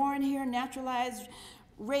 If you're born here, naturalized,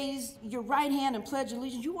 raise your right hand and pledge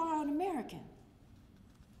allegiance, you are an American.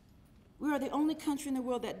 We are the only country in the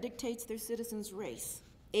world that dictates their citizens' race.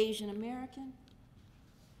 Asian American.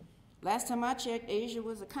 Last time I checked, Asia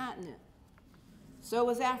was a continent. So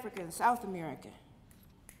was Africa and South America.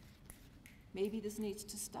 Maybe this needs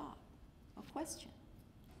to stop. A question.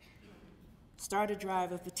 Start a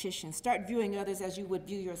drive of petition. Start viewing others as you would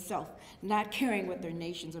view yourself, not caring what their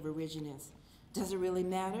nations of origin is. Does it really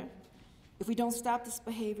matter? If we don't stop this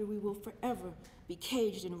behavior, we will forever be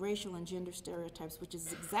caged in racial and gender stereotypes, which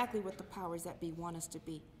is exactly what the powers that be want us to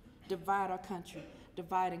be. Divide our country,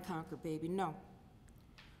 divide and conquer, baby, no.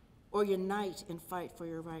 Or unite and fight for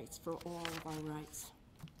your rights, for all of our rights.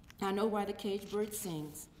 I know why the caged bird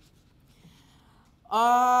sings.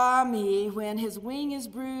 Ah, me, when his wing is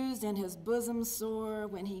bruised and his bosom sore,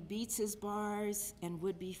 when he beats his bars and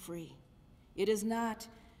would be free. It is not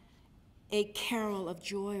a carol of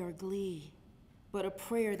joy or glee, but a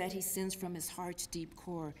prayer that he sends from his heart's deep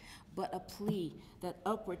core, but a plea that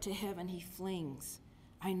upward to heaven he flings.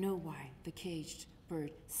 I know why the caged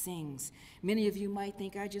bird sings. Many of you might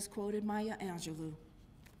think I just quoted Maya Angelou,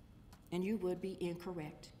 and you would be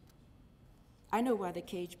incorrect. I Know Why the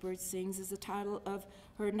Caged Bird Sings is the title of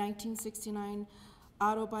her 1969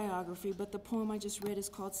 autobiography, but the poem I just read is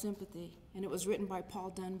called Sympathy, and it was written by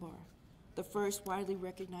Paul Dunbar, the first widely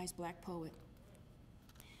recognized black poet.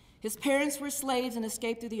 His parents were slaves and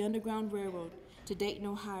escaped through the Underground Railroad to Dayton,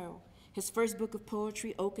 Ohio. His first book of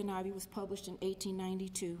poetry, Oak and Ivy, was published in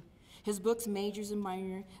 1892. His books, Majors and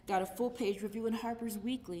Minor, got a full-page review in Harper's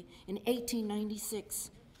Weekly in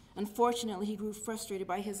 1896. Unfortunately, he grew frustrated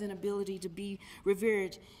by his inability to be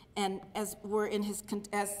revered, and as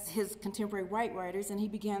his contemporary white writers, and he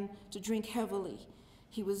began to drink heavily.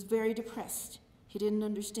 He was very depressed. He didn't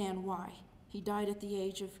understand why. He died at the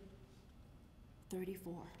age of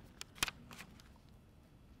 34.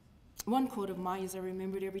 One quote of Maya's I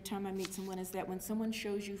remembered every time I meet someone is that when someone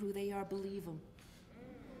shows you who they are, believe them.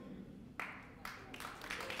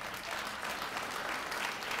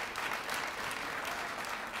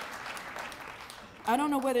 I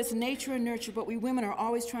don't know whether it's nature or nurture, but we women are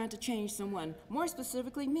always trying to change someone. More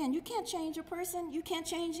specifically, men. You can't change a person. You can't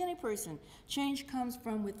change any person. Change comes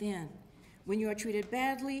from within. When you are treated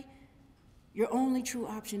badly, your only true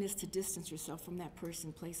option is to distance yourself from that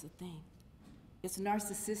person, place, or thing. It's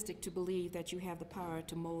narcissistic to believe that you have the power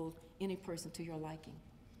to mold any person to your liking.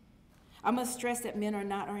 I must stress that men are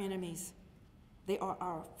not our enemies. They are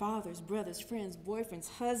our fathers, brothers, friends, boyfriends,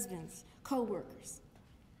 husbands, co-workers.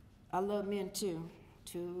 I love men too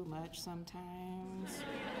much sometimes.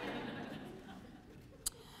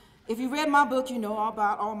 If you read my book, you know all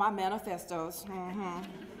about all my manifestos.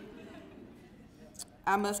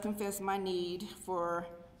 I must confess my need for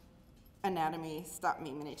anatomy stopped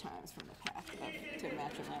me many times from the path to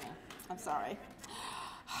matrimony. I'm sorry.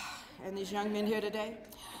 And these young men here today,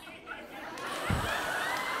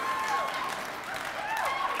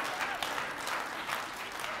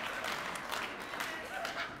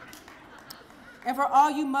 and for all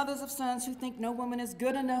you mothers of sons who think no woman is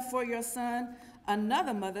good enough for your son,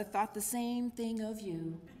 another mother thought the same thing of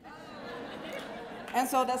you. And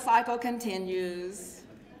so the cycle continues,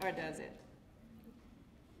 or does it?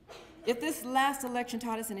 If this last election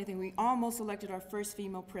taught us anything, we almost elected our first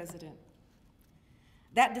female president.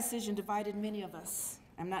 That decision divided many of us.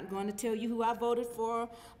 I'm not going to tell you who I voted for,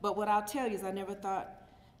 but what I'll tell you is I never thought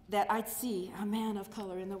that I'd see a man of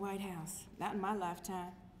color in the White House, not in my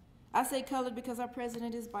lifetime. I say colored because our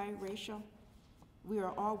president is biracial. We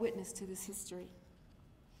are all witness to this history.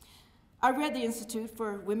 I read the Institute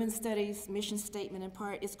for Women's Studies mission statement. In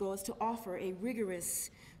part, its goal is to offer a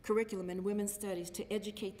rigorous curriculum in women's studies to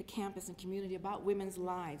educate the campus and community about women's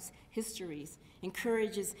lives, histories,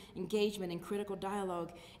 encourages engagement in critical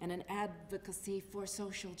dialogue, and an advocacy for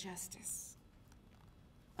social justice.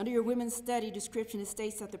 Under your women's study description, it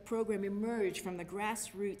states that the program emerged from the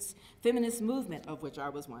grassroots feminist movement, of which I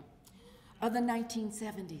was one, of the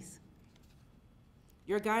 1970s.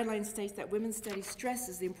 Your guideline states that women's studies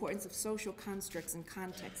stresses the importance of social constructs and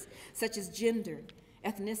contexts, such as gender,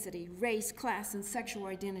 ethnicity, race, class, and sexual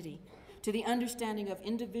identity, to the understanding of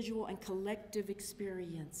individual and collective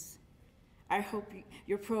experience. I hope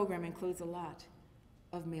your program includes a lot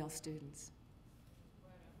of male students.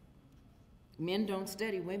 Men don't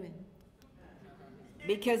study women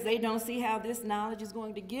because they don't see how this knowledge is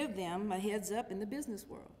going to give them a heads up in the business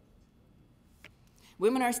world.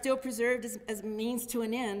 Women are still preserved as a means to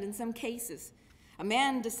an end in some cases. A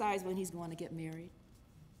man decides when he's going to get married.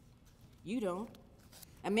 You don't.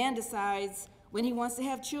 A man decides when he wants to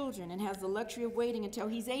have children and has the luxury of waiting until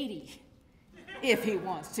he's 80, if he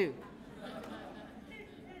wants to.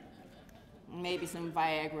 Maybe some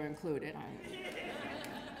Viagra included.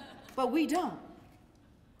 But we don't.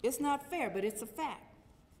 It's not fair, but it's a fact.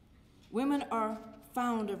 Women are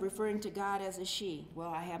fond of referring to God as a she. Well,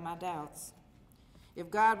 I have my doubts. If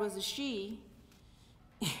God was a she,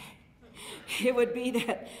 it would be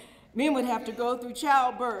that men would have to go through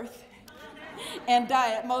childbirth and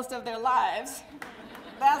die most of their lives.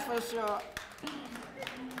 That's for sure.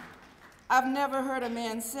 I've never heard a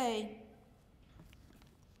man say,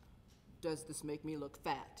 "Does this make me look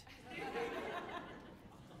fat?"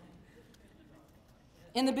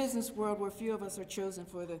 In the business world, where few of us are chosen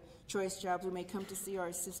for the choice jobs, we may come to see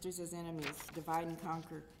our sisters as enemies, divide and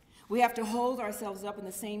conquer. We have to hold ourselves up in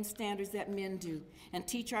the same standards that men do and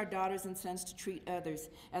teach our daughters and sons to treat others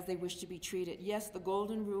as they wish to be treated. Yes, the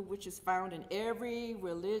golden rule, which is found in every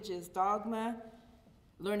religious dogma,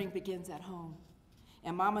 learning begins at home.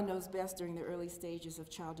 And mama knows best during the early stages of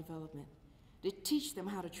child development to teach them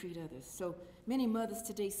how to treat others. So many mothers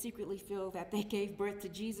today secretly feel that they gave birth to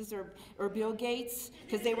Jesus or Bill Gates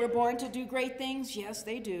because they were born to do great things. Yes,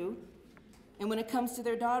 they do. And when it comes to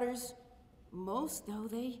their daughters, most, though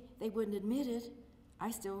they wouldn't admit it,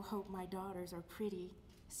 I still hope my daughters are pretty,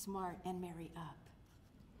 smart, and marry up.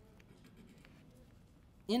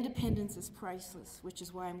 Independence is priceless, which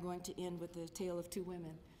is why I'm going to end with the tale of two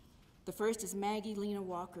women. The first is Maggie Lena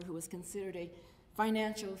Walker, who was considered a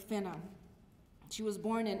financial phenom. She was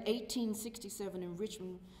born in 1867 in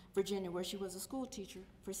Richmond, Virginia, where she was a school teacher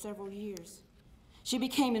for several years. She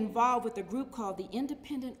became involved with a group called the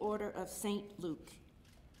Independent Order of St. Luke.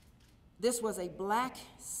 This was a black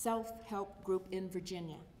self-help group in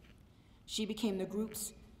Virginia. She became the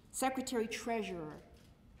group's secretary-treasurer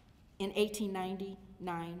in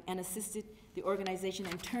 1899 and assisted the organization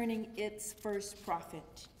in turning its first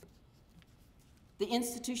profit. The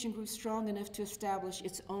institution grew strong enough to establish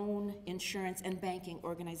its own insurance and banking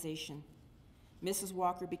organization. Mrs.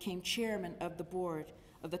 Walker became chairman of the board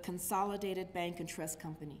of the Consolidated Bank and Trust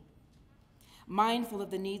Company. Mindful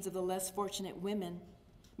of the needs of the less fortunate women,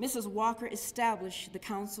 Mrs. Walker established the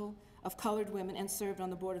Council of Colored Women and served on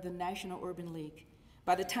the board of the National Urban League.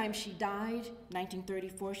 By the time she died,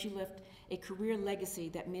 1934, she left a career legacy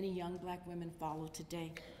that many young black women follow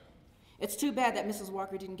today. It's too bad that Mrs.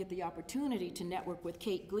 Walker didn't get the opportunity to network with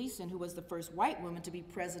Kate Gleason, who was the first white woman to be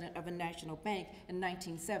president of a national bank in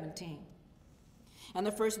 1917, and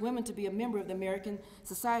the first woman to be a member of the American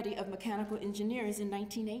Society of Mechanical Engineers in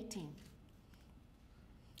 1918.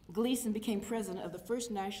 Gleason became president of the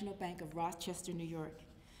First National Bank of Rochester, New York,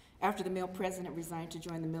 after the male president resigned to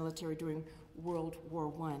join the military during World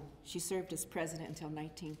War I. She served as president until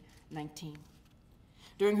 1919.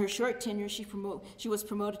 During her short tenure, she was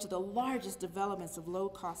promoted to the largest developments of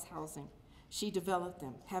low-cost housing. She developed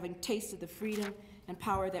them. Having tasted the freedom and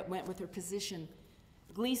power that went with her position,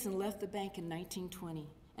 Gleason left the bank in 1920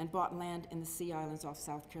 and bought land in the Sea Islands off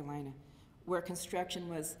South Carolina, where construction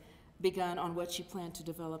was begun on what she planned to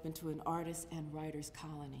develop into an artist and writers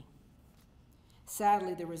colony.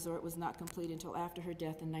 Sadly, the resort was not complete until after her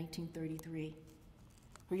death in 1933.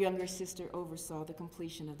 Her younger sister oversaw the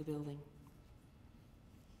completion of the building.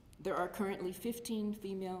 There are currently 15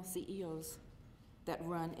 female CEOs that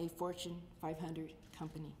run a Fortune 500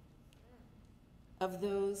 company. Of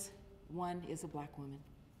those, one is a Black woman.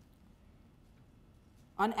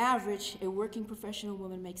 On average, a working professional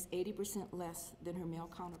woman makes 80% less than her male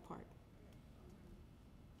counterpart.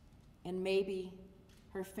 And maybe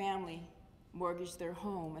her family mortgaged their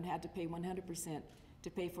home and had to pay 100% to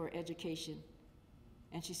pay for her education,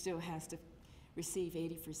 and she still has to receive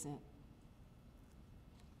 80%.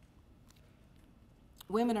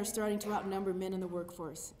 Women are starting to outnumber men in the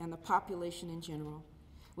workforce and the population in general.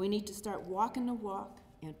 We need to start walking the walk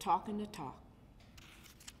and talking the talk.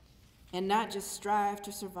 And not just strive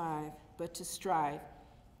to survive, but to strive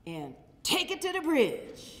and take it to the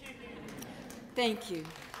bridge. Thank you.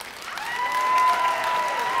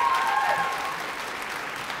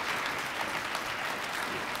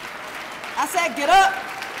 I said, get up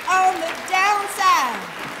on the downside.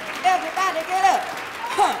 Everybody get up.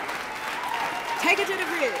 Huh. Take it to the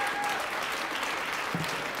bridge.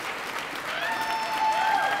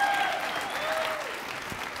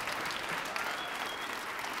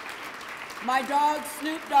 My dog,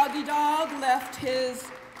 Snoop Doggy Dog, left his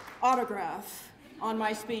autograph on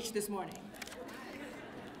my speech this morning.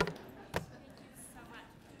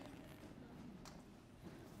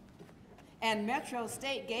 And Metro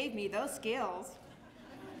State gave me those skills.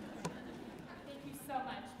 Thank you so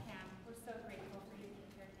much, Pam. We're so grateful for you being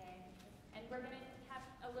here today. And we're going to have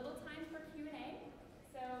a little time for Q&A.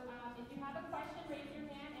 So if you have a question, raise your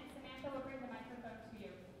hand, and Samantha will bring the microphone to you.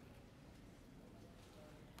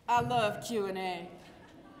 I love Q&A.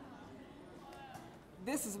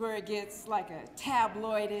 This is where it gets like a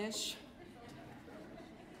tabloid-ish.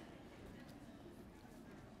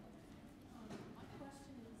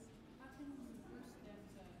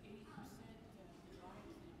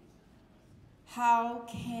 How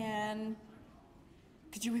can,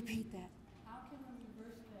 could you repeat that? How can we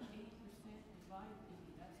reverse that 80% divide thing?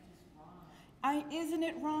 That's just wrong. Isn't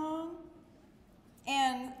it wrong?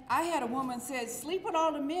 And I had a woman said, sleep with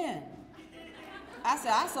all the men. I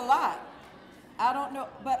said, that's a lot. I don't know,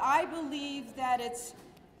 but I believe that it's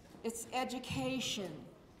education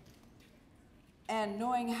and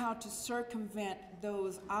knowing how to circumvent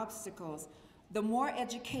those obstacles. The more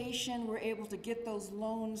education we're able to get those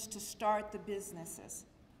loans to start the businesses,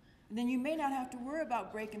 then you may not have to worry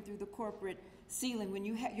about breaking through the corporate ceiling when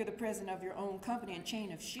you're the president of your own company and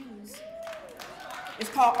chain of shoes. It's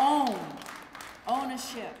called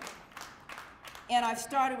ownership. And I've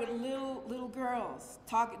started with little girls.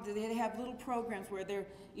 They have little programs where they're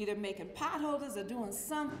either making potholders or doing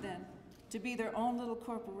something to be their own little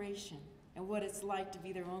corporation and what it's like to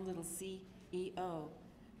be their own little CEO.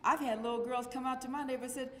 I've had little girls come out to my neighbor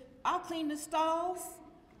and said, I'll clean the stalls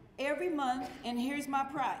every month and here's my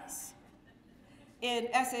price. And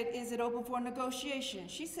I said, is it open for negotiation?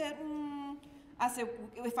 She said, I said,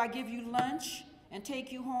 if I give you lunch and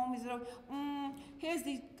take you home, is it open? Here's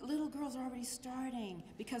these little girls are already starting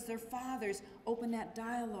because their fathers opened that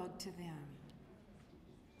dialogue to them.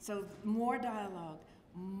 So more dialogue,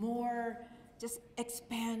 more just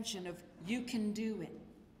expansion of you can do it.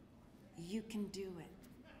 You can do it.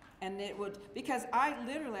 And it would, because I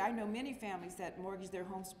know many families that mortgage their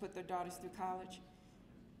homes to put their daughters through college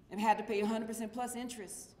and had to pay 100% plus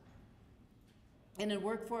interest. And in the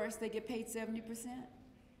workforce, they get paid 70%,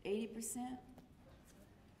 80%.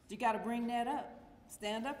 You got to bring that up.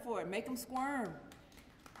 Stand up for it. Make them squirm.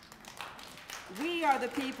 We are the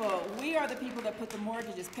people that put the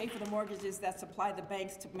mortgages, pay for the mortgages that supply the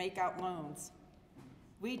banks to make out loans.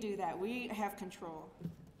 We do that. We have control.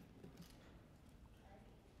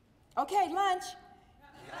 Okay, lunch.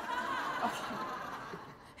 Okay.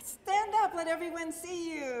 Stand up, let everyone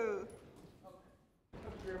see you.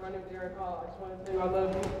 My name is Aaron Hall. I just want to say I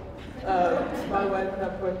love you. By the way, I just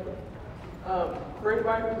have a question. For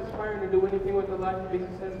anybody who's aspiring to do anything with their life and be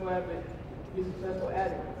successful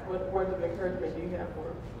at it, what words of encouragement do you have for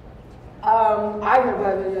them? I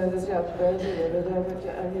have this job.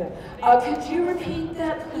 Could you repeat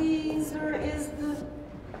that, please, or is the...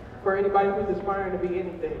 For anybody who's aspiring to be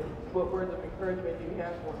anything, what words of encouragement do you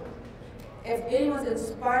have for them? If anyone's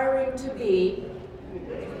aspiring to be...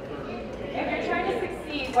 If you're trying to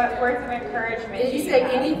succeed, what words of encouragement Did you say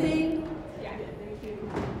anything? Yeah.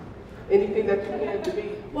 Anything that you can to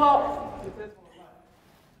be Well, successful in life.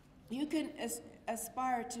 You can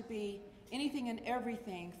aspire to be anything and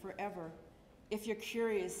everything forever if you're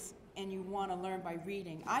curious and you want to learn by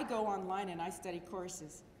reading. I go online and I study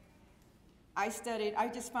courses. I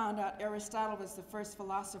just found out Aristotle was the first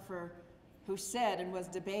philosopher who said and was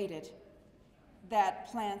debated that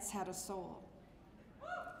plants had a soul,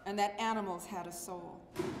 and that animals had a soul,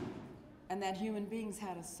 and that human beings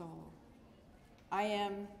had a soul. I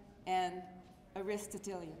am an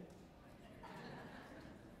Aristotelian.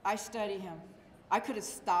 I study him. I could have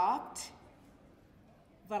stopped,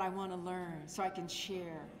 but I want to learn so I can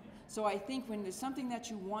share. So I think when there's something that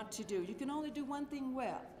you want to do, you can only do one thing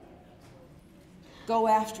well. Go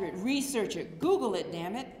after it, research it, Google it,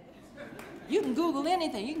 damn it. You can Google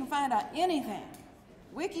anything, you can find out anything.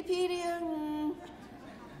 Wikipedia,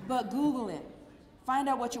 but Google it. Find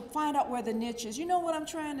out where the niche is. You know what I'm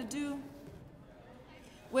trying to do?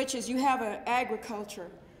 Which is you have an agriculture,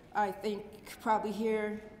 I think probably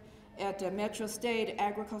here at Metro State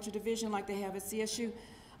Agriculture Division like they have at CSU.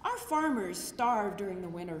 Our farmers starve during the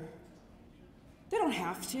winter. They don't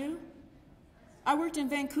have to. I worked in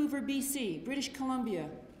Vancouver, BC, British Columbia.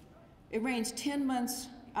 It rains 10 months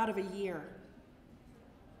out of a year.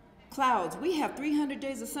 Clouds, we have 300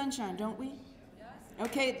 days of sunshine, don't we?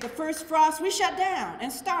 Okay, the first frost, we shut down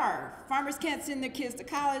and starve. Farmers can't send their kids to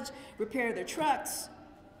college, repair their trucks.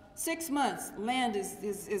 6 months, land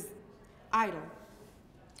is idle.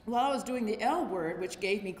 While I was doing the L word, which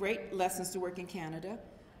gave me great lessons to work in Canada,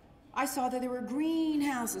 I saw that there were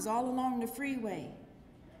greenhouses all along the freeway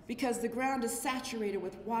because the ground is saturated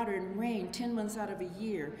with water and rain 10 months out of a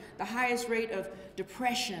year. The highest rate of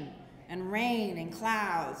depression and rain and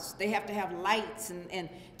clouds. They have to have lights and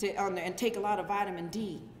take a lot of vitamin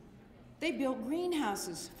D. They built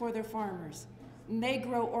greenhouses for their farmers, and they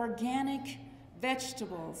grow organic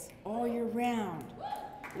vegetables all year round.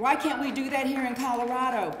 Why can't we do that here in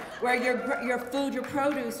Colorado, where your food, your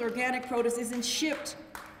produce, organic produce, isn't shipped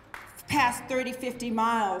past 30, 50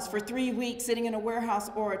 miles for 3 weeks sitting in a warehouse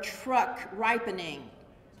or a truck ripening?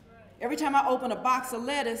 Every time I open a box of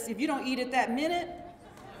lettuce, if you don't eat it that minute,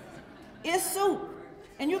 it's soup.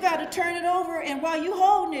 And you got to turn it over, and while you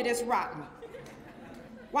holding it, it's rotten.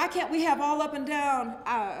 Why can't we have all up and down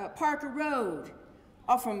Parker Road,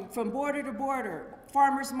 or from border to border,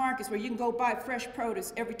 farmers markets where you can go buy fresh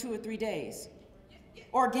produce every 2 or 3 days,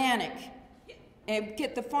 organic, and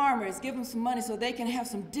get the farmers, give them some money so they can have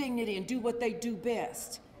some dignity and do what they do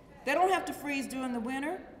best. They don't have to freeze during the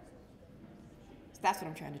winter. That's what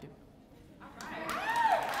I'm trying to do.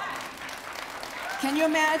 Can you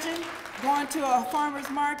imagine going to a farmer's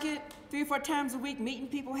market 3 or 4 times a week, meeting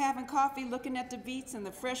people, having coffee, looking at the beets and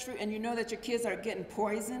the fresh fruit, and you know that your kids are getting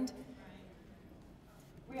poisoned?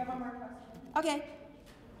 We have one more question. Okay.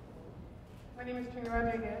 My name is Trina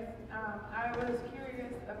Rodriguez. I was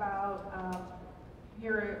curious about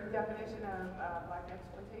your definition of Black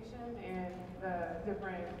exploitation and the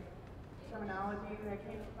different terminology that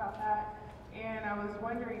came about that. And I was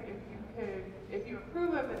wondering if you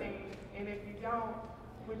approve of the name, and if you don't,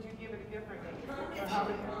 would you give it a different name? Or how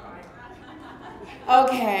would you define it?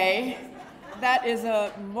 Okay, that is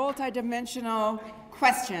a multi-dimensional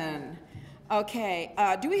question. Okay,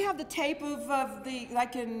 do we have the tape of the, I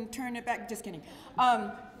can turn it back, just kidding.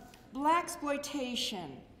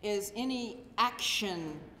 Blaxploitation is any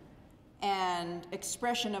action and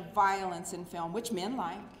expression of violence in film, which men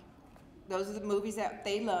like. Those are the movies that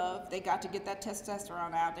they love. They got to get that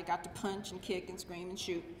testosterone out. They got to punch and kick and scream and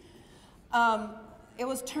shoot. It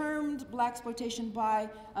was termed blaxploitation by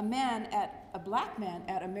a black man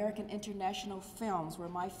at American International Films, where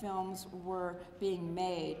my films were being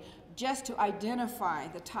made, just to identify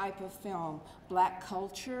the type of film, black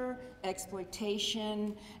culture,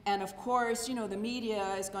 exploitation, and of course, you know, the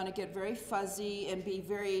media is going to get very fuzzy and be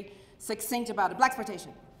very succinct about it.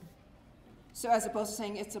 Blaxploitation. So as opposed to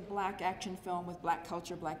saying it's a black action film with black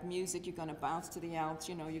culture, black music, you're going to bounce to the Alps,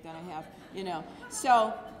 you know, you're going to have, you know.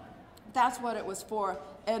 So that's what it was for.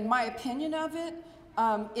 And my opinion of it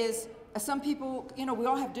is some people, you know, we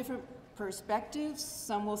all have different perspectives.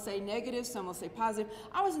 Some will say negative, some will say positive.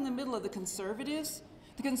 I was in the middle of the conservatives.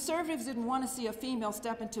 The conservatives didn't want to see a female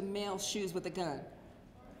step into male shoes with a gun.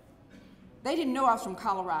 They didn't know I was from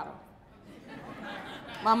Colorado.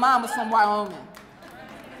 My mom was from Wyoming.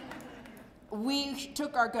 We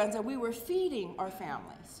took our guns and we were feeding our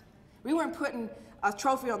families. We weren't putting a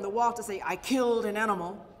trophy on the wall to say, I killed an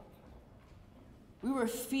animal. We were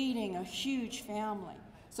feeding a huge family.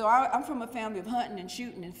 So I'm from a family of hunting and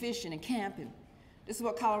shooting and fishing and camping. This is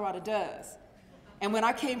what Colorado does. And when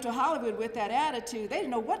I came to Hollywood with that attitude, they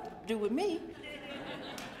didn't know what to do with me.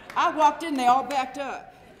 I walked in, they all backed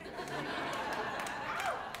up.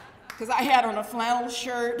 Because I had on a flannel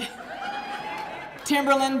shirt,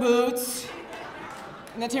 Timberland boots,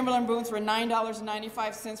 and the Timberland boots were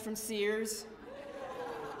 $9.95 from Sears.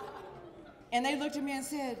 And they looked at me and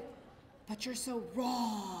said, but you're so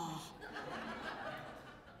raw.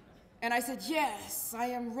 And I said, yes, I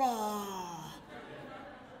am Ra.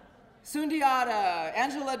 Sundiata,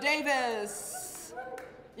 Angela Davis.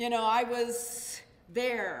 You know, I was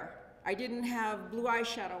there. I didn't have blue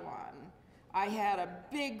eyeshadow on. I had a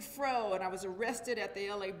big fro, and I was arrested at the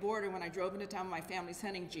LA border when I drove into town with my family's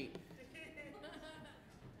hunting Jeep.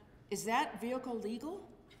 Is that vehicle legal?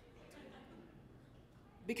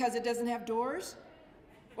 Because it doesn't have doors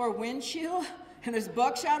or windshield, and there's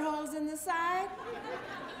buckshot holes in the side?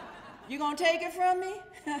 You gonna take it from me?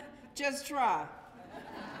 Just try.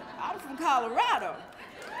 I'm from Colorado.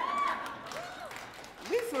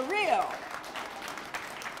 We for real.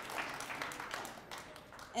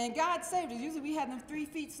 And God saved us. Usually we had them 3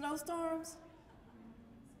 feet snowstorms.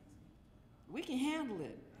 We can handle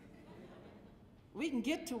it. We can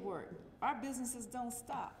get to work. Our businesses don't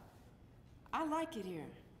stop. I like it here.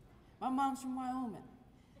 My mom's from Wyoming,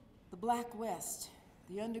 the Black West,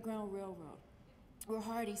 the Underground Railroad. We're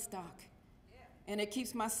hardy stock, and it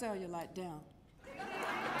keeps my cellulite down.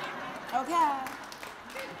 Okay?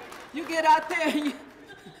 You get out there,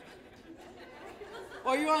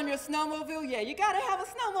 or you're on your snowmobile, yeah, you gotta have a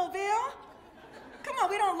snowmobile. Come on,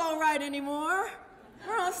 we don't low ride anymore.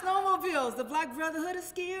 We're on snowmobiles, the Black Brotherhood of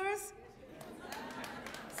Skiers.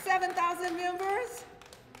 7,000 members.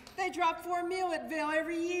 They drop 4 meal at Vail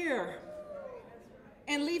every year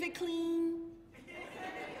and leave it clean.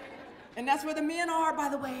 And that's where the men are, by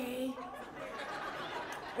the way.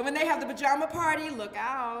 And when they have the pajama party, look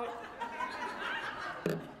out.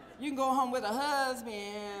 You can go home with a husband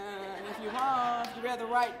if you want, if you wear the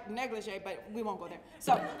right negligee, but we won't go there.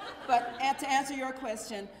 So, but to answer your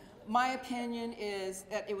question, my opinion is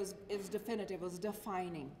that it was definitive, it was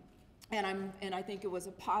defining. And I think it was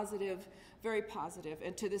a positive, very positive,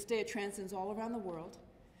 and to this day it transcends all around the world.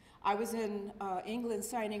 I was in England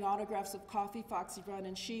signing autographs of Coffee, Foxy Run,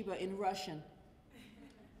 and Sheba in Russian.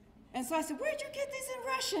 And so I said, where'd you get these in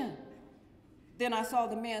Russian? Then I saw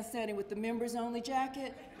the man standing with the members only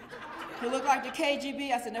jacket, who looked like the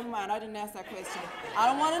KGB. I said, never mind, I didn't ask that question. I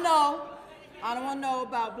don't want to know. I don't want to know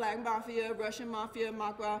about Black Mafia, Russian Mafia,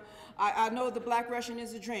 Makwa. I know the Black Russian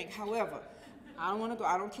is a drink. However, I don't want to go,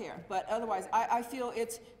 I don't care. But otherwise, I feel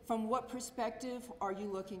it's from what perspective are you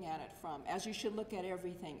looking at it from? As you should look at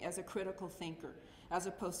everything, as a critical thinker, as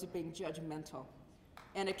opposed to being judgmental.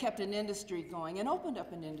 And it kept an industry going and opened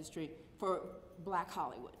up an industry for Black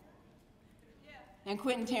Hollywood. And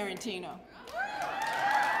Quentin Tarantino.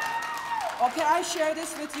 Oh, can I share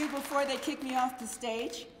this with you before they kick me off the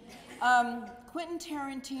stage? Quentin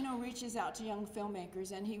Tarantino reaches out to young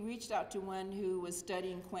filmmakers, and he reached out to one who was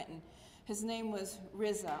studying Quentin. His name was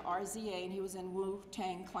RZA, R-Z-A, and he was in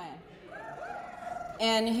Wu-Tang Clan.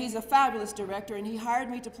 And he's a fabulous director, and he hired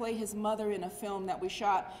me to play his mother in a film that we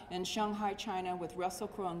shot in Shanghai, China with Russell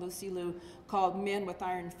Crowe and Lucy Liu called Men with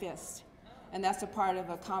Iron Fists. And that's a part of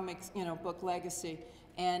a comics, book legacy.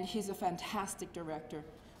 And he's a fantastic director.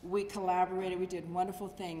 We collaborated, we did wonderful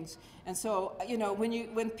things. And so,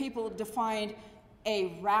 when people define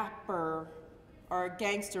a rapper or a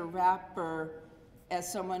gangster rapper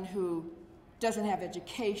as someone who doesn't have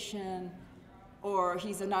education, or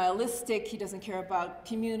he's a nihilistic, he doesn't care about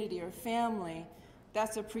community or family,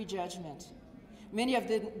 that's a prejudgment. Many of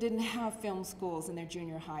them didn't have film schools in their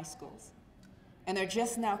junior high schools. And they're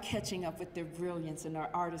just now catching up with their brilliance and their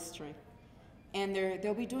artistry. And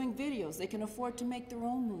they'll be doing videos. They can afford to make their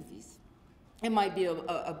own movies. It might be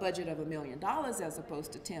a budget of $1 million as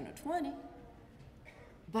opposed to 10 or 20,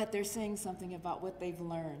 but they're saying something about what they've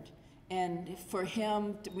learned. And for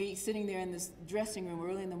him, we sitting there in this dressing room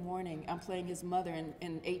early in the morning, I'm playing his mother in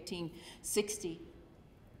 1860,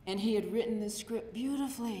 and he had written this script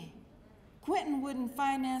beautifully. Quentin wouldn't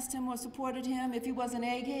financed him or supported him if he was an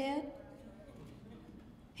egghead.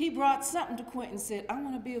 He brought something to Quentin and said, I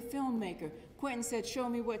want to be a filmmaker. Quentin said, show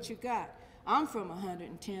me what you got. I'm from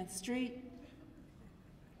 110th Street.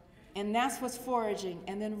 And that's what's foraging.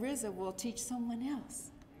 And then RZA will teach someone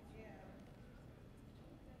else.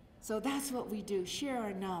 So that's what we do, share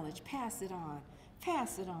our knowledge, pass it on,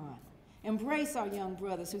 pass it on. Embrace our young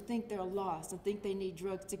brothers who think they're lost and think they need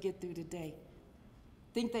drugs to get through the day,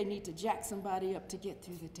 think they need to jack somebody up to get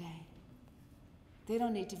through the day. They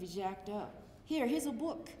don't need to be jacked up. Here's a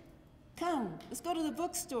book. Come, let's go to the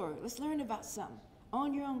bookstore. Let's learn about something.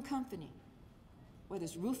 Own your own company. Whether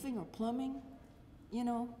it's roofing or plumbing,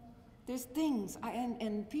 there's things.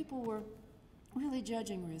 And people were really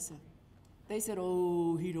judging RZA. They said,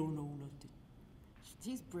 oh, he don't know nothing.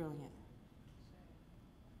 He's brilliant.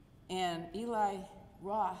 And Eli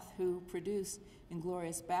Roth, who produced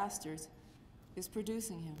Inglourious Basterds, is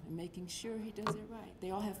producing him and making sure he does it right.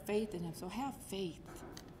 They all have faith in him, so have faith.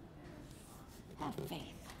 Have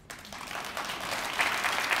faith.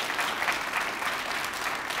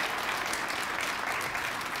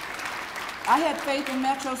 I had faith in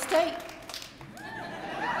Metro State.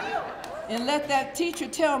 And let that teacher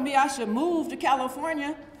tell me I should move to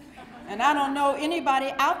California, and I don't know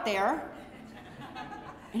anybody out there.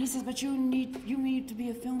 And he says, but you need to be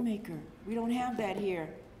a filmmaker. We don't have that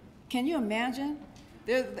here. Can you imagine?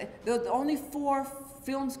 There are only 4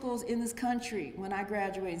 film schools in this country when I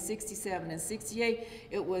graduated in '67. In '68,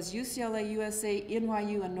 it was UCLA, USA,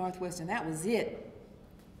 NYU, and Northwestern. That was it.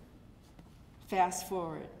 Fast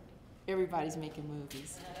forward, everybody's making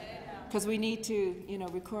movies. Because we need to,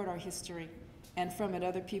 record our history, and from it,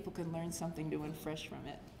 other people can learn something new and fresh from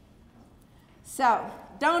it. So,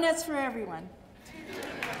 donuts for everyone.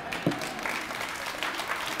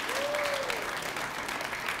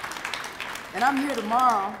 And I'm here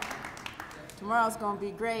tomorrow. Tomorrow's going to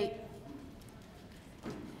be great.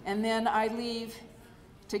 And then I leave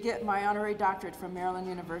to get my honorary doctorate from Maryland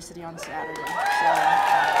University on Saturday. So,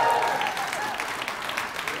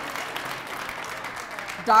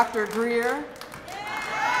 Dr. Grier.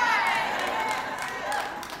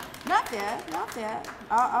 Not bad, not bad.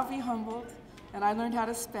 I'll be humbled. And I learned how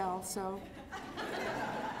to spell, so.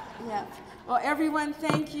 Yeah. Well, everyone,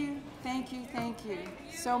 thank you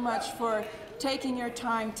so much for taking your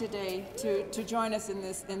time today to join us in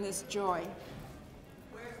this joy.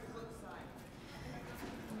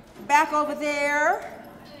 Back over there.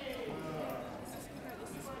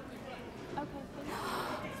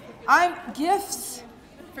 I'm gifts.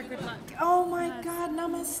 For good luck. Oh my God,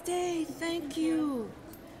 namaste. Thank you.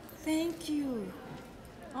 Thank you.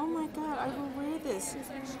 Oh my God, I will wear this.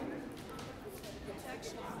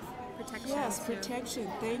 Protection. Yes, protection.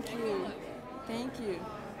 Thank you. Thank you.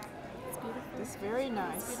 It's beautiful. It's very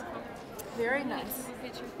nice. It's beautiful. Very We'll nice.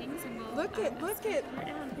 get your things and we'll Look it. put it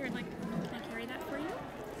down here. Can I carry that for you?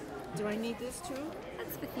 Do I need this too?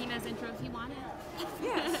 That's Fathima's intro if you want it.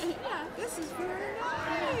 Yes. Yeah. This is very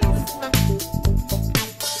nice.